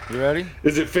 yes. You ready?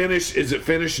 Is it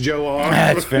finished Joe off?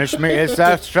 It's finished me. It's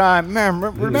that time. Man,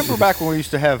 remember back when we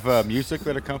used to have music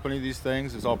that accompanied these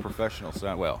things? It's all professional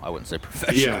sound. Well, I wouldn't say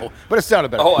professional, but it sounded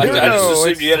better. Oh, I just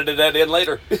assumed you edited that in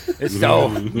later. No.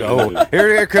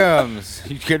 Here it comes.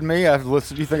 You kidding me? You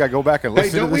think I go back and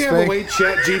listen to this thing? Hey, don't we have a way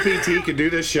ChatGPT could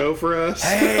do this show for us?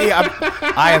 Hey,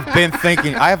 I have been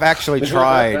thinking. I have actually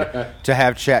tried to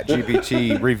have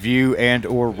ChatGPT review and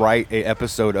or write an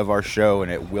episode of our show, and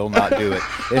it will not do it.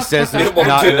 It says there's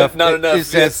not enough. It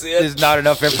says there's not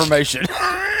enough information.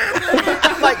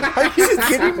 Like, are you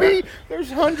kidding me?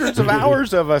 There's hundreds of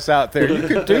hours of us out there. You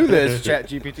could do this,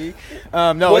 ChatGPT.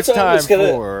 No, it's time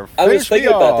for. I was thinking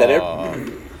about that.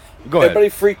 Go ahead. Everybody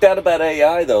freaked out about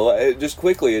AI, though. Just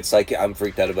quickly, it's like, I'm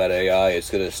freaked out about AI.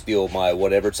 It's going to steal my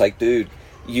whatever. It's like, dude,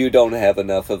 you don't have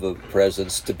enough of a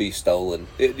presence to be stolen.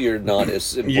 You're not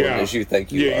as important as you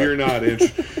think you are. You're not.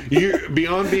 You're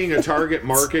beyond being a target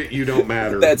market. You don't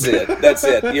matter. That's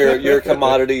it. You're a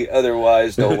commodity.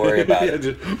 Otherwise, don't worry about it.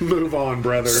 Just move on,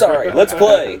 brother. Sorry. Let's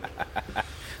play.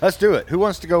 Let's do it. Who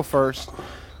wants to go first?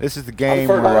 This is the game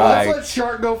where let's let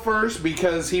Shark go first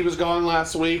because he was gone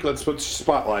last week. Let's put the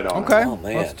spotlight on. Okay. Oh,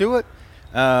 man. Let's do it.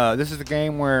 This is the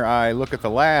game where I look at the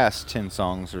last 10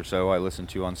 songs or so I listen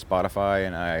to on Spotify,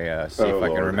 and I see if I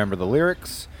can remember the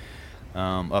lyrics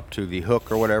up to the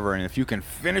hook or whatever. And if you can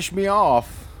finish me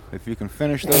off, if you can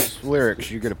finish those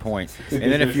lyrics, you get a point. And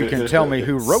then if you can tell me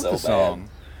who wrote the song,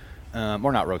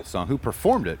 or not wrote the song, who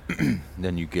performed it,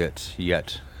 then you get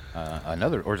yet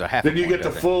another, or is it half? Then you get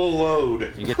the full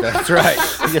load. You get that's right.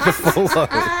 You get the full load.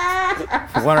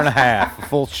 1.5, a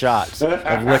full shot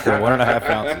of liquor, 1.5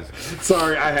 ounces.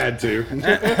 Sorry, I had to.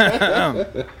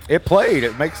 It played.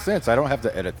 It makes sense. I don't have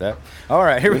to edit that. All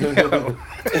right, here we go.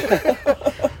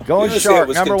 Going Shark,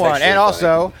 number one. And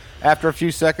also, after a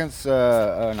few seconds,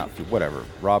 whatever,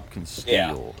 Rob can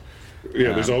steal.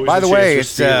 Yeah, there's always by the way,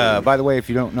 it's by the way, if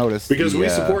you don't notice, because we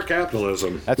support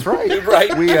capitalism. That's right.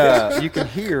 Right. We you can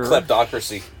hear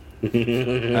kleptocracy.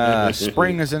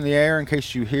 Spring is in the air. In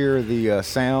case you hear the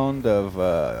sound of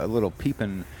little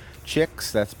peeping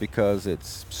chicks, that's because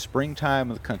it's springtime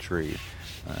in the country.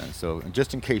 So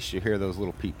just in case you hear those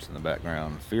little peeps in the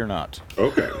background, fear not.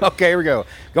 Okay. Okay, here we go.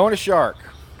 Going to Shark.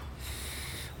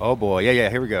 Oh boy, yeah,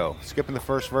 here we go. Skipping the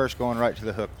first verse, going right to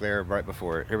the hook there, right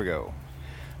before it. Here we go.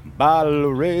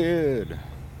 Bottle of red,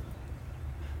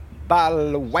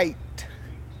 bottle of white.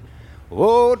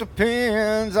 Oh,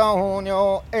 depends on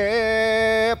your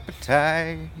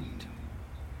appetite.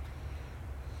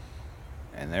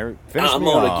 And there, I'm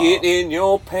gonna get in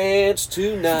your pants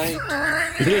tonight.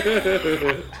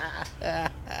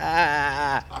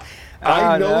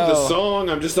 I know the song.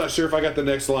 I'm just not sure if I got the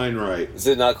next line right. Is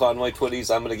it not Conway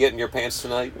Twitty's "I'm gonna get in your pants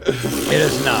tonight"? It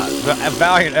is not. A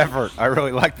valiant effort. I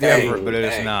really like the effort, but it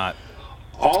is not.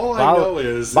 All I know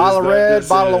is bottle of red,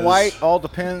 bottle of white. All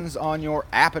depends on your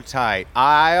appetite.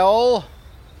 I'll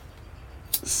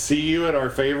see you at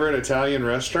our favorite Italian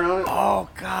restaurant. Oh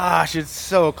gosh, it's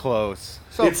so close.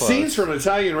 It's Scenes from an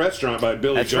Italian Restaurant by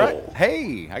Billy Joel. Right.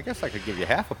 Hey, I guess I could give you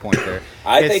half a point there.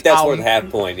 I think that's worth half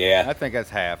point. Yeah, I think that's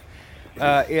half.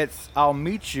 It's I'll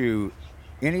meet you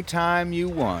anytime you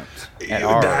want at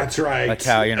our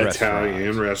Italian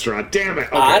restaurant. Damn it!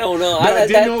 Okay. I don't know.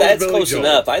 That's close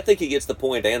enough. I think he gets the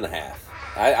point and the half.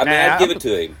 I mean, I'd give it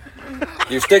to him.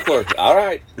 You're stickler. All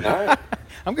right.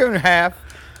 I'm giving him half.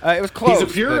 It was close. He's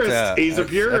a purist. He's a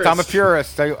purist. I'm a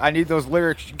purist. I need those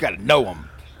lyrics. You got to know them.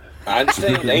 I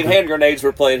understand. Ain't hand grenades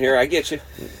we're playing here. I get you.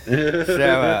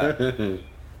 So,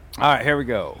 all right, here we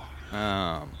go.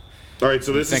 All right,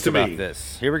 so this is to me. Think about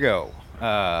this. Here we go.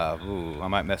 I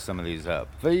might mess some of these up.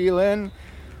 Feeling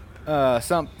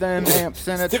something amps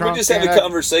in a trunk. Did we just have a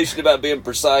conversation about being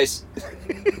precise?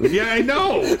 Yeah, I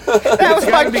know. That was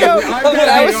my joke.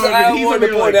 I wanted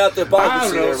to point out the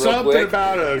hypocrisy there real something quick.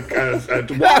 About a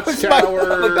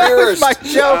watchtower. That was my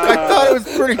joke. I thought it was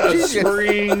pretty genius.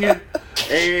 Spring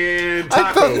and tacos.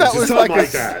 I thought that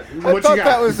was that. I thought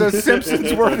that was a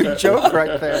Simpsons-worthy joke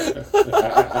right there.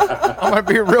 I'm going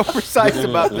to be real precise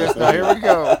about this now. Here we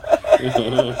go.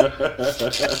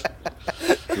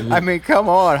 I mean, come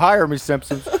on. Hire me,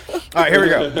 Simpsons. All right, here we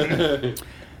go.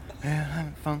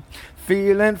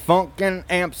 Feeling funkin',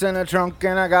 amps in a trunk,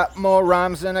 and I got more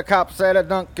rhymes than the cops at a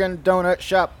Dunkin' Donut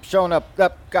shop. Showing up,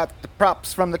 got the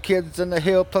props from the kids in the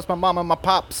hill, plus my mom and my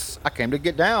pops. I came to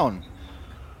get down.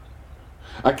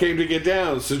 I came to get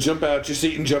down, so jump out your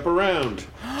seat and jump around.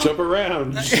 Jump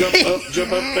around, jump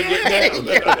up and get down.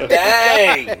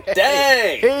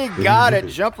 Dang. He got it.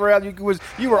 Jump around.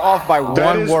 You were off by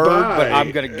one word, but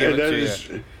I'm going to give it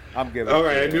to you. I'm giving all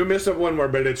right, I knew missed up one more,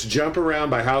 but it's Jump Around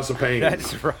by House of Pain.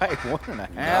 That's right,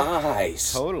 1.5.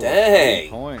 Nice. Total.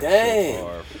 Dang.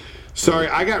 Sorry,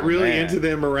 I got really into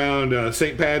them around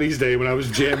St. Patty's Day when I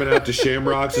was jamming out to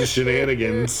Shamrocks and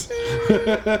Shenanigans.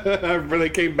 Before they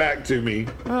came back to me.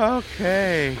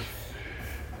 Okay.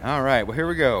 All right, well, here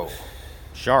we go.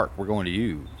 Shark, we're going to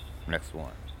you. Next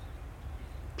one.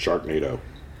 Sharknado.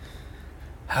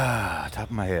 Top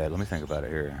of my head. Let me think about it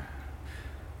here.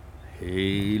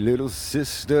 Hey, little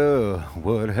sister,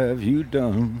 what have you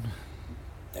done?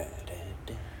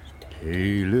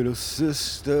 Hey, little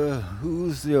sister,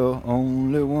 who's your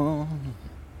only one?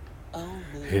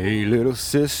 Hey, little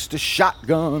sister,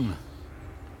 shotgun.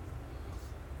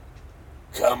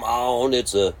 Come on,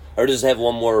 or does it have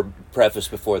one more preface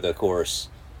before the chorus?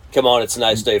 Come on, it's a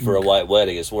nice day for a white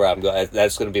wedding is where I'm going.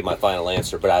 That's going to be my final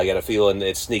answer, but I got a feeling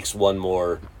it sneaks one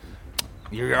more.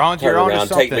 You're on to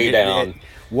something. Take me down.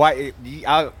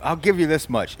 I'll give you this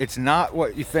much. It's not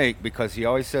what you think because he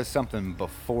always says something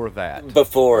before that.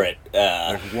 Before it.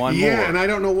 There's one more. Yeah, and I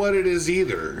don't know what it is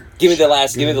either. Give me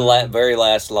the very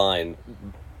last line.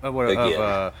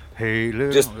 Hey,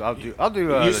 little. I'll do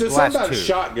you said the last something about two.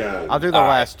 Shotgun. I'll do the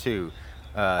last two.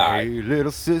 Hey,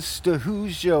 little sister,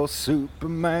 who's your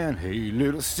Superman? Hey,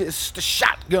 little sister,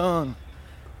 shotgun.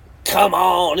 Come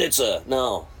on, it's a...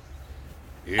 No.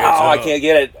 I can't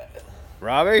get it.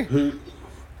 Robbie?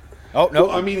 Oh, no.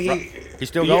 Well, I mean, he's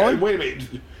still going? Wait a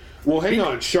minute. Well, hang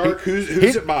on. Shark, who's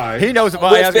it by? He knows it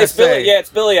by. It's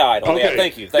Billy Idol. Okay. Yeah,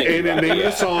 thank you. And the name of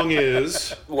the song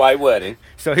is... White Wedding.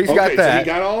 So he's got that. So he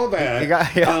got all of that.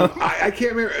 I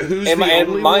can't remember who's the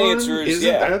only my one. Answer is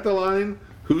Isn't that the line?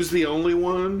 Who's the only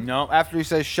one? No, after he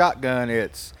says shotgun,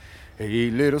 it's...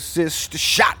 Hey, little sister,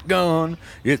 shotgun.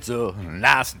 It's a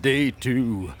nice day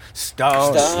to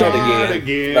start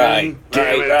again.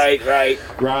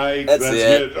 Right. That's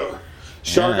it. Good.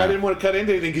 Shark, I didn't want to cut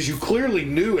into anything because you clearly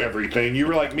knew everything. You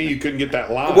were like me; you couldn't get that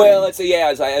line. Well, it's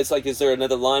like, is there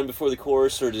another line before the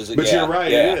chorus, or does it? But you're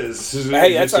right, it is.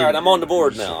 Hey, that's all right. I'm on the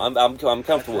board now. I'm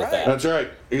comfortable with that. That's right.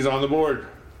 He's on the board.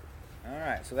 All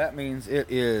right, so that means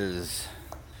it is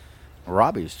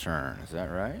Robbie's turn. Is that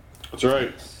right? That's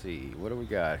right. Let's see. What do we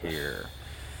got here?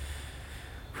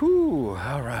 Whew.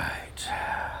 All right.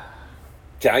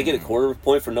 Can I get a quarter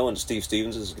point for knowing Steve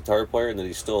Stevens is a guitar player and that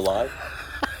he's still alive?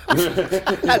 I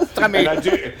mean, and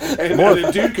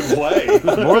the dude can play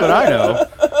more than I know.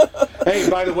 Hey,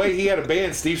 by the way, he had a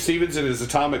band, Steve Stevens and his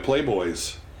Atomic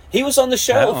Playboys. He was on the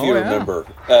show, if you remember.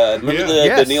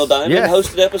 The Neil Diamond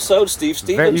hosted episode? Steve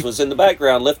Stevens was in the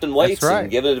background lifting weights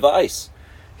and giving advice.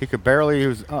 He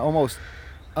was almost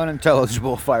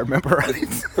unintelligible, if I remember right.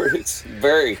 It's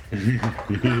very.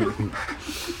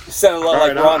 Sounded a lot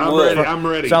like Ron Wood. I'm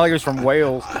ready. Sounded like he was from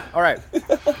Wales. All right.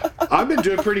 I've been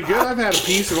doing pretty good. I've had a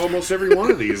piece of almost every one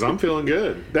of these. I'm feeling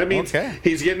good. That means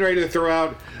he's getting ready to throw out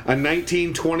a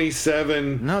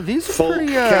 1927 folk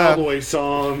cowboy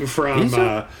song from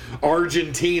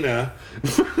Argentina.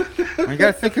 You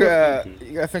got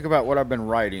to think about what I've been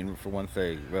writing for one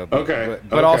thing.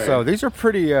 But also these are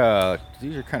pretty. These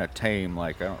are kind of tame.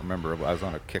 Like I don't remember. I was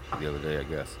on a kick the other day, I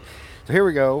guess. So here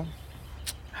we go.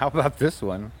 How about this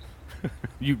one?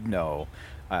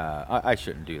 I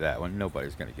shouldn't do that one.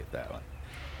 Nobody's going to get that one.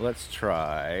 Let's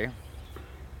try.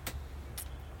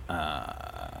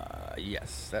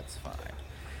 Yes, that's fine.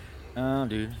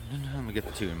 Dude, I'm going to get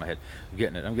the two in my head.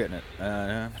 I'm getting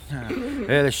it.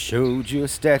 They showed you a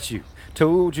statue,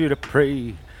 told you to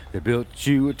pray. They built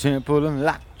you a temple and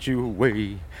locked you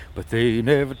away. But they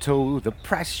never told the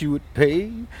price you would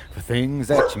pay for things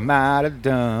that you might have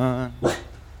done.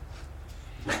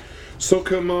 So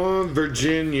come on,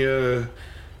 Virginia.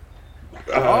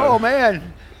 Oh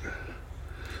man!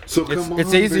 So come on,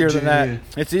 it's easier Virginia. than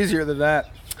that. It's easier than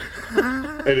that.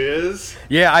 It is?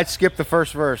 Yeah, I'd skip the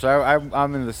first verse.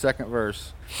 I'm in the second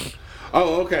verse.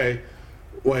 Oh, okay.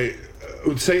 Wait,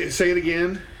 say it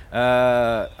again.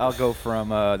 I'll go from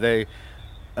they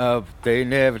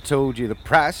never told you the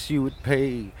price you would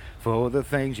pay for the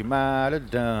things you might have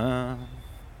done.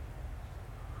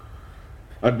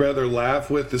 I'd rather laugh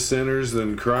with the sinners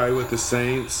than cry with the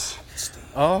saints.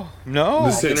 Oh, no.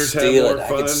 The sinners have more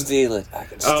fun. I can steal it.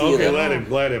 Oh, okay, let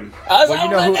him. I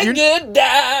was good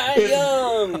die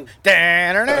young.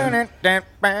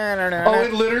 Oh,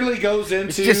 it literally goes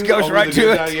into... It just goes right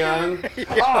to it. Die young.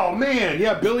 Oh, man.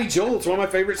 Yeah, Billy Joel. It's one of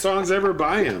my favorite songs ever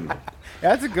by him.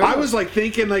 That's a good one. I was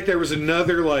thinking there was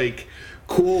another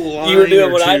cool line. You were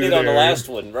doing what I did on the last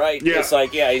one, right? Yeah. It's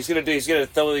he's gonna do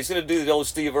the old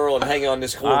Steve Earle and hang on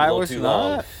this chord a little too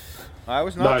long. I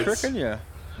was not tricking you.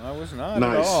 I was not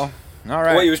at all. All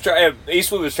right. Well,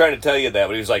 Eastwood was trying to tell you that,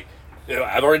 but he was like,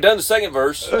 I've already done the second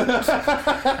verse. Second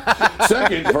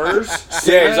verse?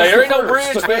 Yeah, he's like, there ain't no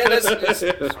bridge, man.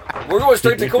 We're going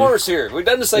straight to chorus here. We've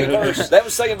done the second verse. That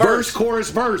was second verse. Verse,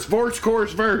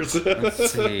 chorus, verse.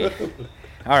 Let's see.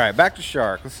 All right, back to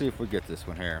Shark. Let's see if we get this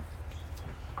one here.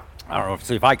 I don't know.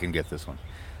 See if I can get this one.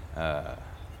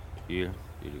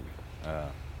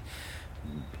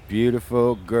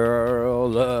 Beautiful girl,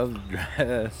 love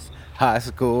dress. High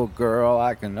school girl,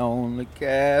 I can only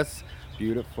guess.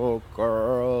 Beautiful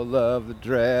girl, love the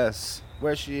dress.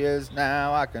 Where she is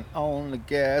now, I can only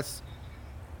guess.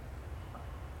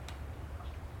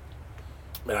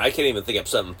 Man, I can't even think of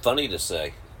something funny to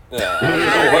say. I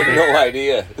have no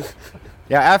idea.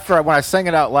 Yeah, when I sang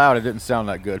it out loud, it didn't sound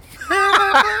that good.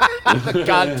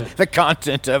 The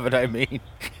content of it, I mean.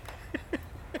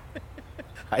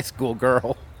 High school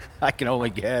girl, I can only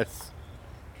guess.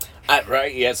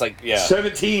 Right? Yeah, it's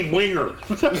 17 winger.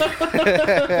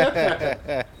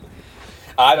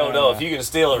 I don't know. If you can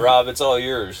steal it, Rob, it's all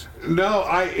yours. No,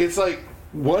 it's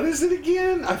what is it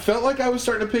again? I felt like I was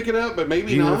starting to pick it up, but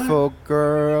maybe not. Beautiful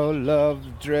girl, love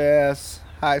the dress.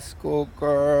 High school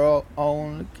girl,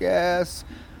 only guess.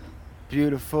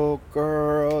 Beautiful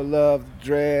girl, love the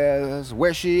dress.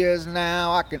 Where she is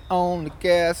now, I can only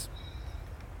guess.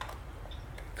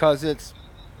 'Cause it's...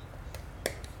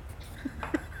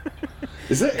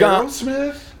 Is that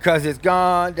Aerosmith? 'Cause it's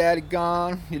gone, daddy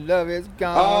gone. Your love is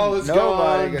gone. Oh, it's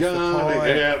Nobody gone.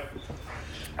 Yeah.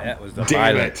 That was the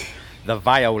Damn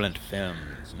violent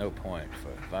films. No point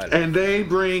for violent. And they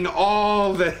bring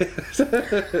all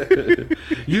that.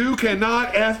 You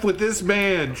cannot F with this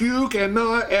band. You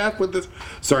cannot F with this.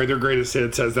 Sorry, their greatest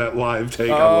hits has that live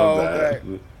take. I love that.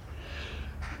 Okay.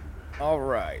 All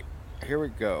right. Here we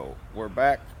go. We're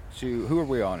back to... Who are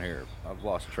we on here? I've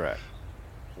lost track.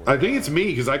 I think it's me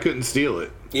because I couldn't steal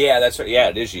it. Yeah, that's right. Yeah,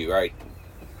 it is you, right?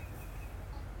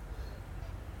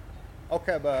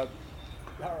 Okay, bub.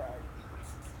 All right.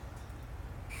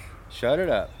 Shut it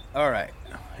up. All right.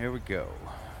 Here we go.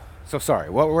 So sorry.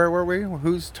 Where were we?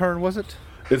 Whose turn was it?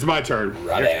 It's my turn.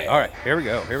 Robbie. All right. Here we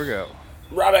go.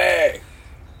 Robbie!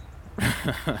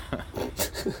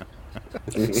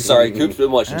 Sorry, Coop's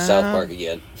been watching South Park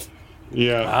again.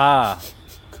 Yeah.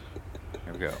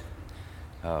 Here we go.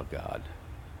 Oh, God.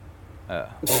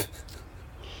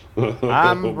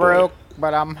 I'm broke,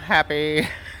 but I'm happy.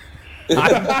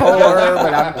 I'm poor,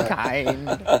 but I'm kind.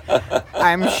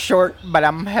 I'm short, but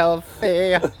I'm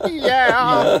healthy.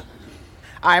 Yeah.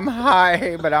 I'm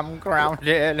high, but I'm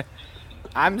grounded.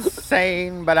 I'm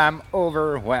sane, but I'm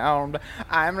overwhelmed.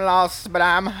 I'm lost, but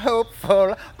I'm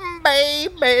hopeful,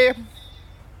 baby.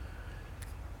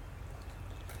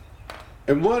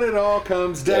 And what it all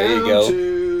comes down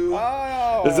to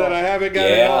is that I haven't got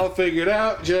it all figured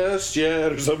out just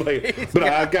yet, or something. But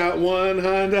I got one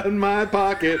hand in my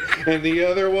pocket, and the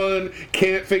other one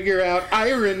can't figure out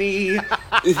irony. I'll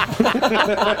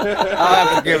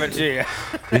have to give it to you.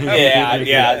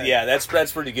 Yeah.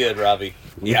 That's pretty good, Robbie.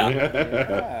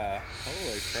 Yeah.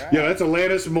 Holy crap. Yeah, that's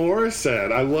Alanis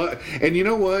Morissette. I love, and you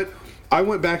know what? I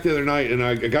went back the other night and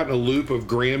I got in a loop of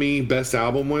Grammy Best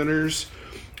Album winners.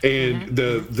 And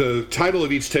the title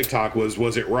of each TikTok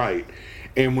was It Right?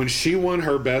 And when she won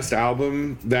her best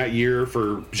album that year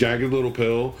for Jagged Little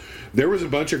Pill, there was a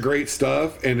bunch of great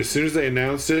stuff. And as soon as they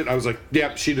announced it, I was like,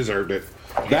 yep, she deserved it.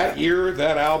 That year,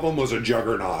 that album was a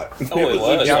juggernaut. Oh, it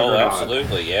was. Oh,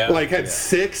 absolutely, yeah. Like, had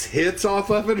 6 hits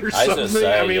off of it or something.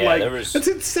 Say, I mean, that's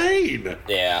insane.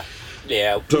 Yeah.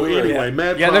 Yeah. So anyway,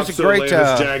 mad props to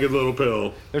Alanis, Jagged Little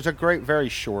Pill. There's a great, very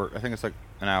short, I think it's like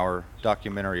an hour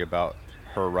documentary about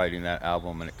her writing that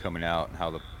album and it coming out and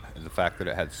how the fact that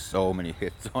it had so many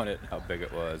hits on it and how big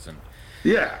it was and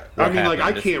I mean, like,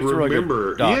 I can't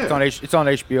remember. Really it's on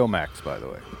HBO Max, by the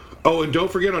way. Oh, and don't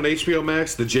forget on HBO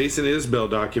Max, the Jason Isbell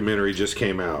documentary just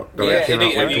came out.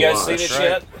 Have you guys seen it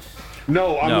yet?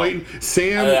 No, I'm waiting.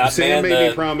 Sam made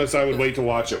me promise I would wait to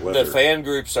watch it with her. The fan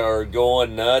groups are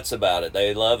going nuts about it.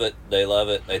 They love it. They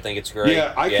think it's great.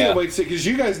 Yeah, I can't wait to see, because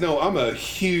you guys know I'm a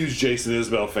huge Jason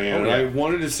Isbell fan. I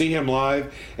wanted to see him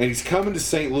live, and he's coming to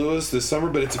St. Louis this summer,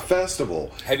 but it's a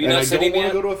festival. Have you not seen him yet?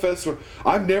 I don't want to go to a festival.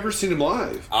 I've never seen him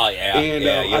live. Oh, yeah.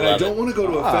 And I don't want to go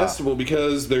to a festival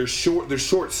because they're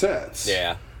short sets.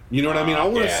 Yeah. You know what I mean? I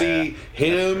want to see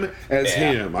him as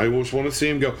him. I just want to see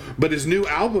him go. But his new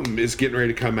album is getting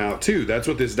ready to come out, too. That's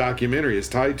what this documentary is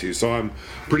tied to. So I'm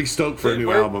pretty stoked for a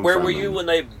new album. Where were you when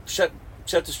they shut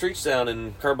the streets down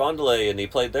in Carbondale and he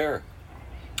played there?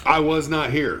 I was not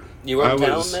here. You were in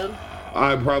town then?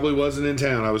 I probably wasn't in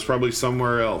town. I was probably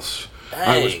somewhere else.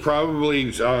 Hey. I was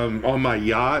probably on my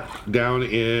yacht down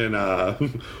in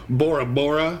Bora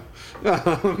Bora.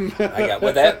 That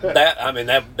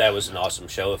was an awesome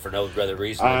show for no other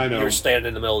reason. I know. You're standing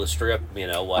in the middle of the strip,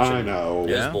 watching. I know.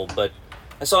 Visible, but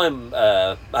I saw him.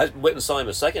 I went and saw him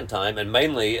a second time, and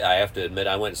mainly, I have to admit,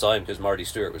 I went and saw him because Marty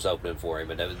Stewart was opening for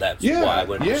him, and that's why I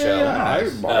went to the show. I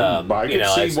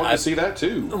want to see that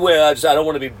too. Well, I don't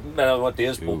want the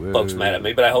ISBL folks mad at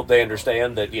me, but I hope they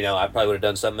understand that I probably would have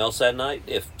done something else that night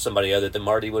if somebody other than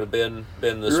Marty would have been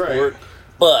the sport.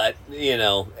 But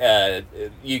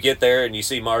you get there and you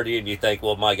see Marty and you think,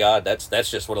 well, my God, that's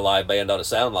just what a live band ought to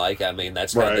sound like. I mean,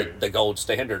 that's kind of the gold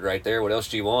standard right there. What else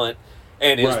do you want?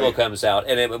 And Isbell comes out,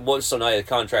 and it was so nice, a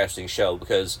contrasting show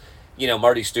because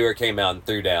Marty Stewart came out and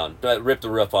threw down, ripped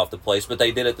the roof off the place, but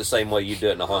they did it the same way you do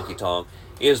it in a honky tonk.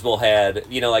 Isbell had,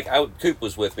 Coop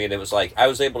was with me, and it was like, I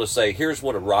was able to say, here's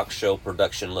what a rock show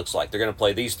production looks like. They're going to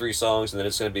play these 3 songs, and then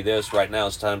it's going to be this. Right now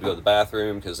it's time to go to the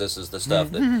bathroom, because this is the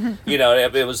stuff that,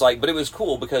 it was like, but it was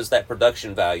cool because that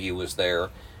production value was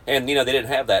there. And, they didn't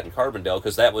have that in Carbondale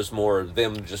because that was more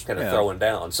them just kind of throwing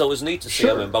down. So it was neat to see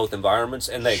them in both environments,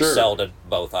 and they excelled at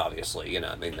both, obviously.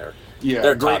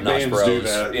 They're top-notch pros. Do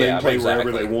that. They can play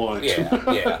wherever they want. Yeah.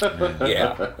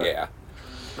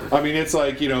 I mean, it's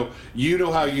like, you know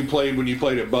how you played when you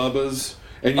played at Bubba's,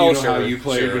 and you know how you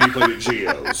played when you played at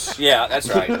Geo's. Yeah, that's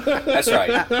right. That's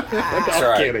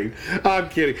right. I'm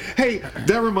kidding. Hey,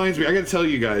 that reminds me, I got to tell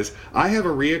you guys, I have a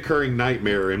reoccurring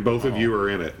nightmare, and both of you are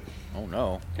in it. Oh,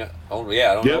 no. Yeah. Oh,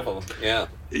 yeah, I don't know of them. Yeah.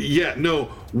 Yeah, no,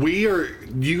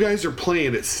 you guys are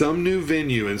playing at some new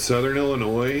venue in Southern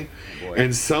Illinois,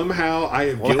 and somehow I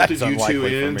have guilted you two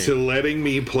into letting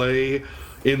me play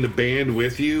in the band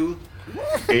with you,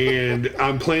 and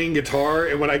I'm playing guitar,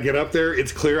 and when I get up there,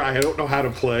 it's clear I don't know how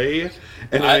to play,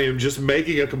 and I am just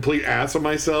making a complete ass of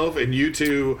myself, and you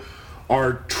two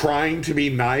are trying to be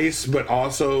nice, but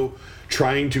also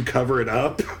trying to cover it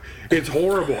up. It's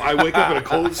horrible. I wake up in a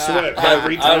cold sweat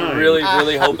every time. I'm really,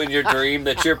 really hoping your dream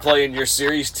that you're playing your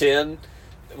Series 10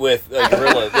 with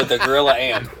a gorilla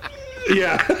amp.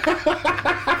 Yeah.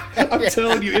 I'm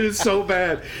telling you, it is so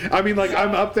bad. I mean, like,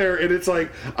 I'm up there, and it's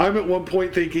like, I'm at one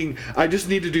point thinking, I just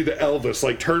need to do the Elvis,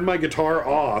 like, turn my guitar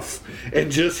off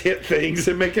and just hit things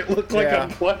and make it look like I'm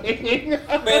playing.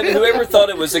 Man, whoever thought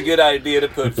it was a good idea to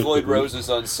put Floyd Roses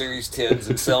on Series 10s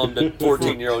and sell them to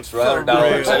 14-year-olds for $100?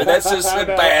 I mean, that's just a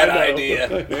bad idea.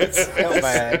 It's so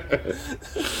bad.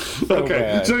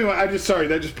 Okay, so anyway,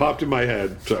 that just popped in my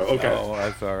head. So, okay. Oh,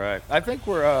 that's all right. I think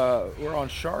we're on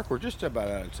Shark. We're just about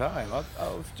out of time.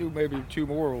 Let's do maybe two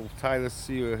more. We'll tie this,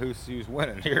 see who's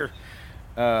winning here.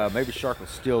 Maybe Shark will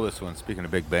steal this one. Speaking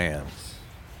of big bands,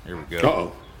 here we go.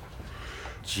 Uh-oh.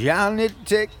 Johnny,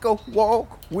 take a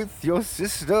walk with your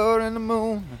sister in the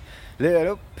moon. Let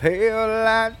a pale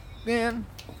light in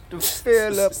to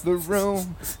fill up the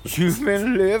room. You've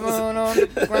been living on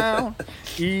the ground,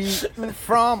 eating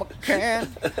from a can.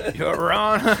 You're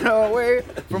running away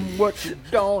from what you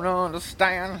don't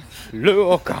understand.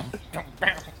 Look,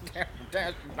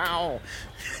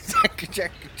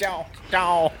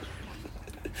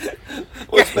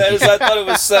 What's bad is I thought it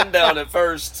was Sundown at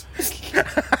first.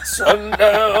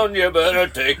 Sundown, you better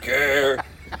take care.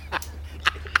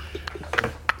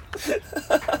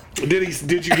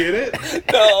 Did you get it?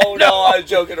 No, I was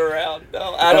joking around.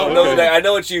 No, I don't know that. I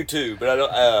know it's you two, but I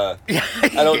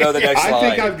don't know the next line. I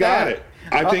think I've got it.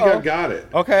 I've got it.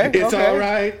 Okay. It's all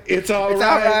right. It's all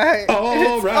right.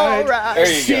 All right. There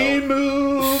you she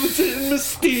moves in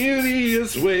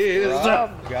mysterious ways.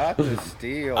 Rob got the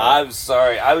steal. I'm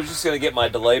sorry. I was just going to get my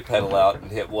delay pedal out and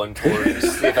hit one chord and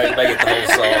see if I can make it the whole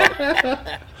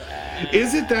song.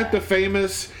 Isn't that the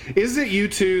famous? Is it you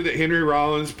two that Henry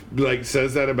Rollins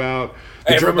says that about?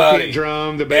 The drummer can't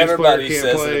drum. The bass player can't play. Everybody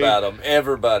says it about them.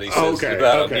 Everybody says it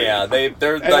about them. Yeah,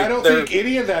 they're. And I don't think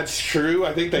any of that's true.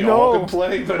 I think they all can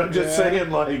play, but I'm just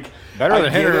saying, better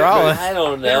than Henry Rollins. I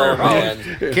don't know,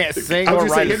 man. Can't sing or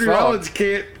write a Henry song. Rollins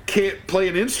can't play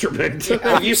an instrument.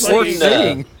 Have you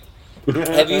seen?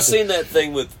 Have you seen that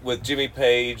thing with Jimmy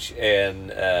Page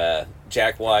and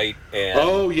Jack White and?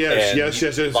 Oh yes, and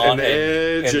the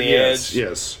Edge,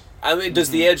 yes. I mean,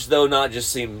 does the Edge though not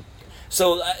just seem?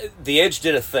 So the Edge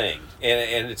did a thing,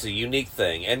 and it's a unique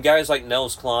thing, and guys like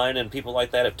Nels Cline and people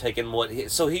like that have taken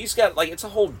so he's got it's a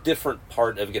whole different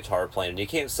part of guitar playing. You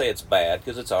can't say it's bad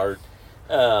because it's art,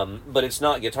 but it's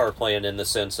not guitar playing in the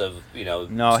sense of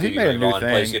No, Stevie he made Ray a new Vaughan thing,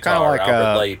 plays guitar,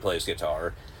 Albert Blade plays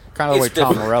guitar. Kind of the way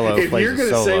Tom Morello plays his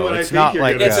solo. It's not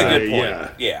like it's a good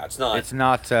point. Yeah, it's not.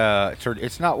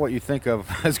 It's not what you think of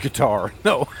as guitar.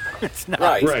 No, it's not.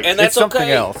 Right. And that's something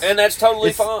else. And that's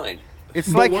totally fine.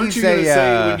 It's like weren't you going to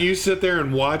say when you sit there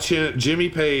and watch Jimmy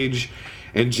Page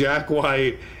and Jack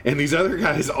White and these other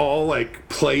guys all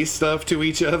play stuff to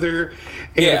each other,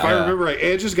 and if I remember right,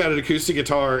 Edge has got an acoustic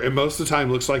guitar and most of the time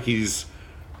looks like he's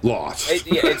lost.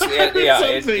 Well,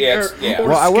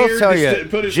 I will tell you,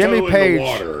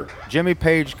 Jimmy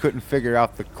Page couldn't figure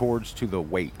out the chords to the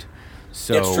weight.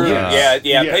 So, it's true.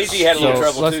 Pagey had a little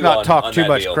trouble let's too. Let's not talk too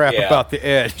much deal. crap about the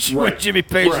Edge. When Jimmy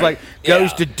Page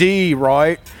goes to D,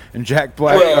 right, and Jack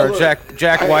White's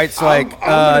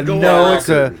no, it's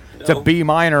a B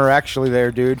minor actually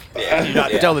there, dude. Yeah. You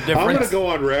not tell the difference. I'm going to go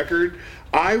on record.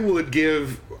 I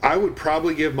would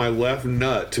probably give my left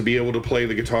nut to be able to play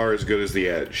the guitar as good as the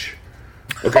Edge.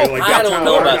 Okay, I don't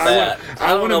know about that.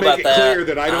 I want to make it clear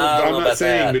that I'm not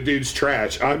saying the dude's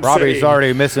trash. Robbie's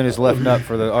already missing his left nut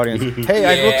for the audience.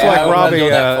 Hey,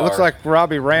 it looks like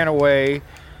Robbie ran away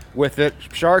with it.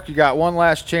 Shark, you got one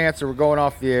last chance, or we're going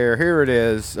off the air. Here it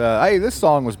is. Hey, this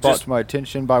song was brought to my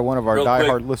attention by one of our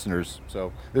diehard listeners,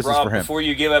 so this is for him. Before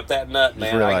you give up that nut,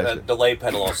 man, I got a delay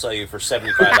pedal I'll sell you for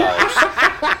 $75.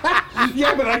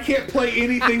 Yeah, but I can't play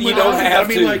anything. You don't have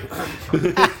to. Like, you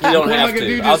don't what have am I gonna to.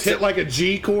 do? Just hit like a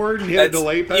G chord and hit a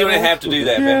delay pedal? You don't have to do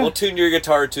that, man. We'll tune your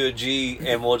guitar to a G,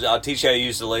 and I'll teach you how to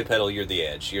use the delay pedal. You're the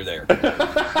edge. You're there.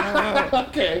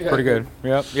 Okay. Pretty good.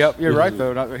 Yep. You're right,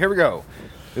 though. Now, here we go.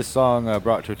 This song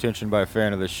brought to attention by a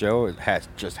fan of the show. It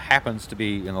just happens to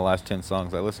be in the last 10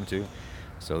 songs I listened to.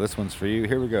 So this one's for you.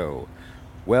 Here we go.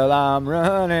 Well, I'm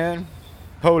running.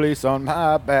 Police on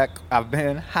my back. I've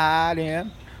been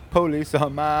hiding. Police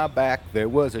on my back. There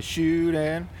was a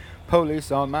shooting.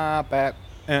 Police on my back.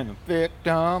 And the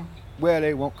victim, well,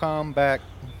 they won't come back.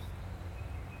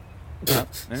 Huh?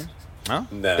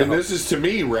 No. And this is to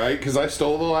me, right? Because I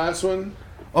stole the last one.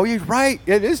 Oh, you're right.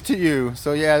 It is to you.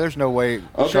 So yeah, there's no way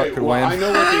Shark could win. I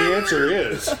know what the answer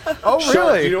is. Oh, really?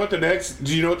 Shark, do you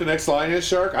know what the next line is,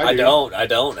 Shark? I don't. Have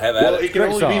well, at it can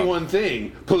only be one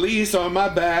thing. Police on my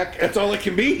back. That's all it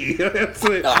can be. That's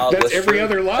every true.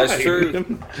 other line. That's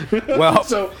true. Well,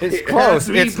 so it's close.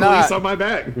 It's police not. on my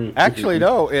back. Actually,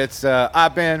 no. It's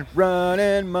I've been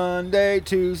running Monday,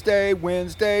 Tuesday,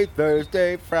 Wednesday,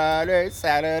 Thursday, Friday,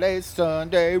 Saturday,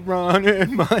 Sunday.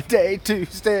 Running Monday,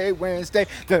 Tuesday, Wednesday,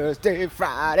 Thursday,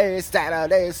 Friday,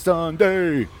 Saturday,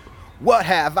 Sunday. What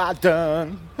have I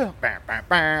done?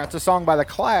 It's a song by The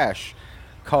Clash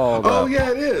called. Oh yeah,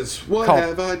 it is. What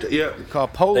have I done? Yeah.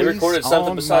 Called Police. They recorded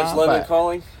something besides London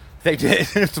Calling? They did.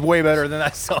 It's way better than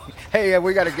that song. Hey,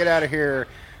 we got to get out of here.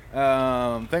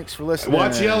 Thanks for listening.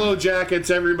 Watch Yellow Jackets,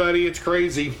 everybody. It's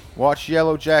crazy. Watch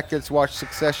Yellow Jackets. Watch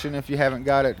Succession. If you haven't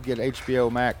got it, get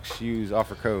HBO Max. Use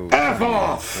offer code F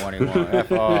off 21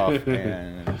 F off,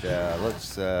 and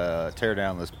let's tear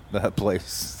down this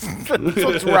place.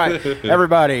 That's right.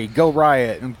 Everybody, go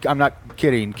riot. I'm not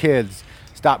kidding. Kids,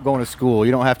 stop going to school.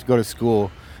 You don't have to go to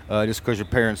school just because your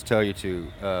parents tell you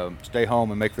to. Stay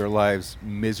home and make their lives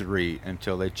misery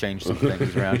until they change some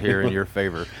things around here in your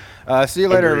favor. See you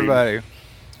later, everybody.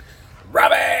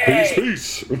 Robbie!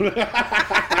 Peace. Robbie.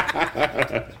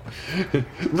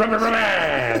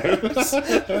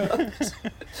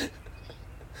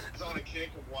 On a kick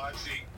of watching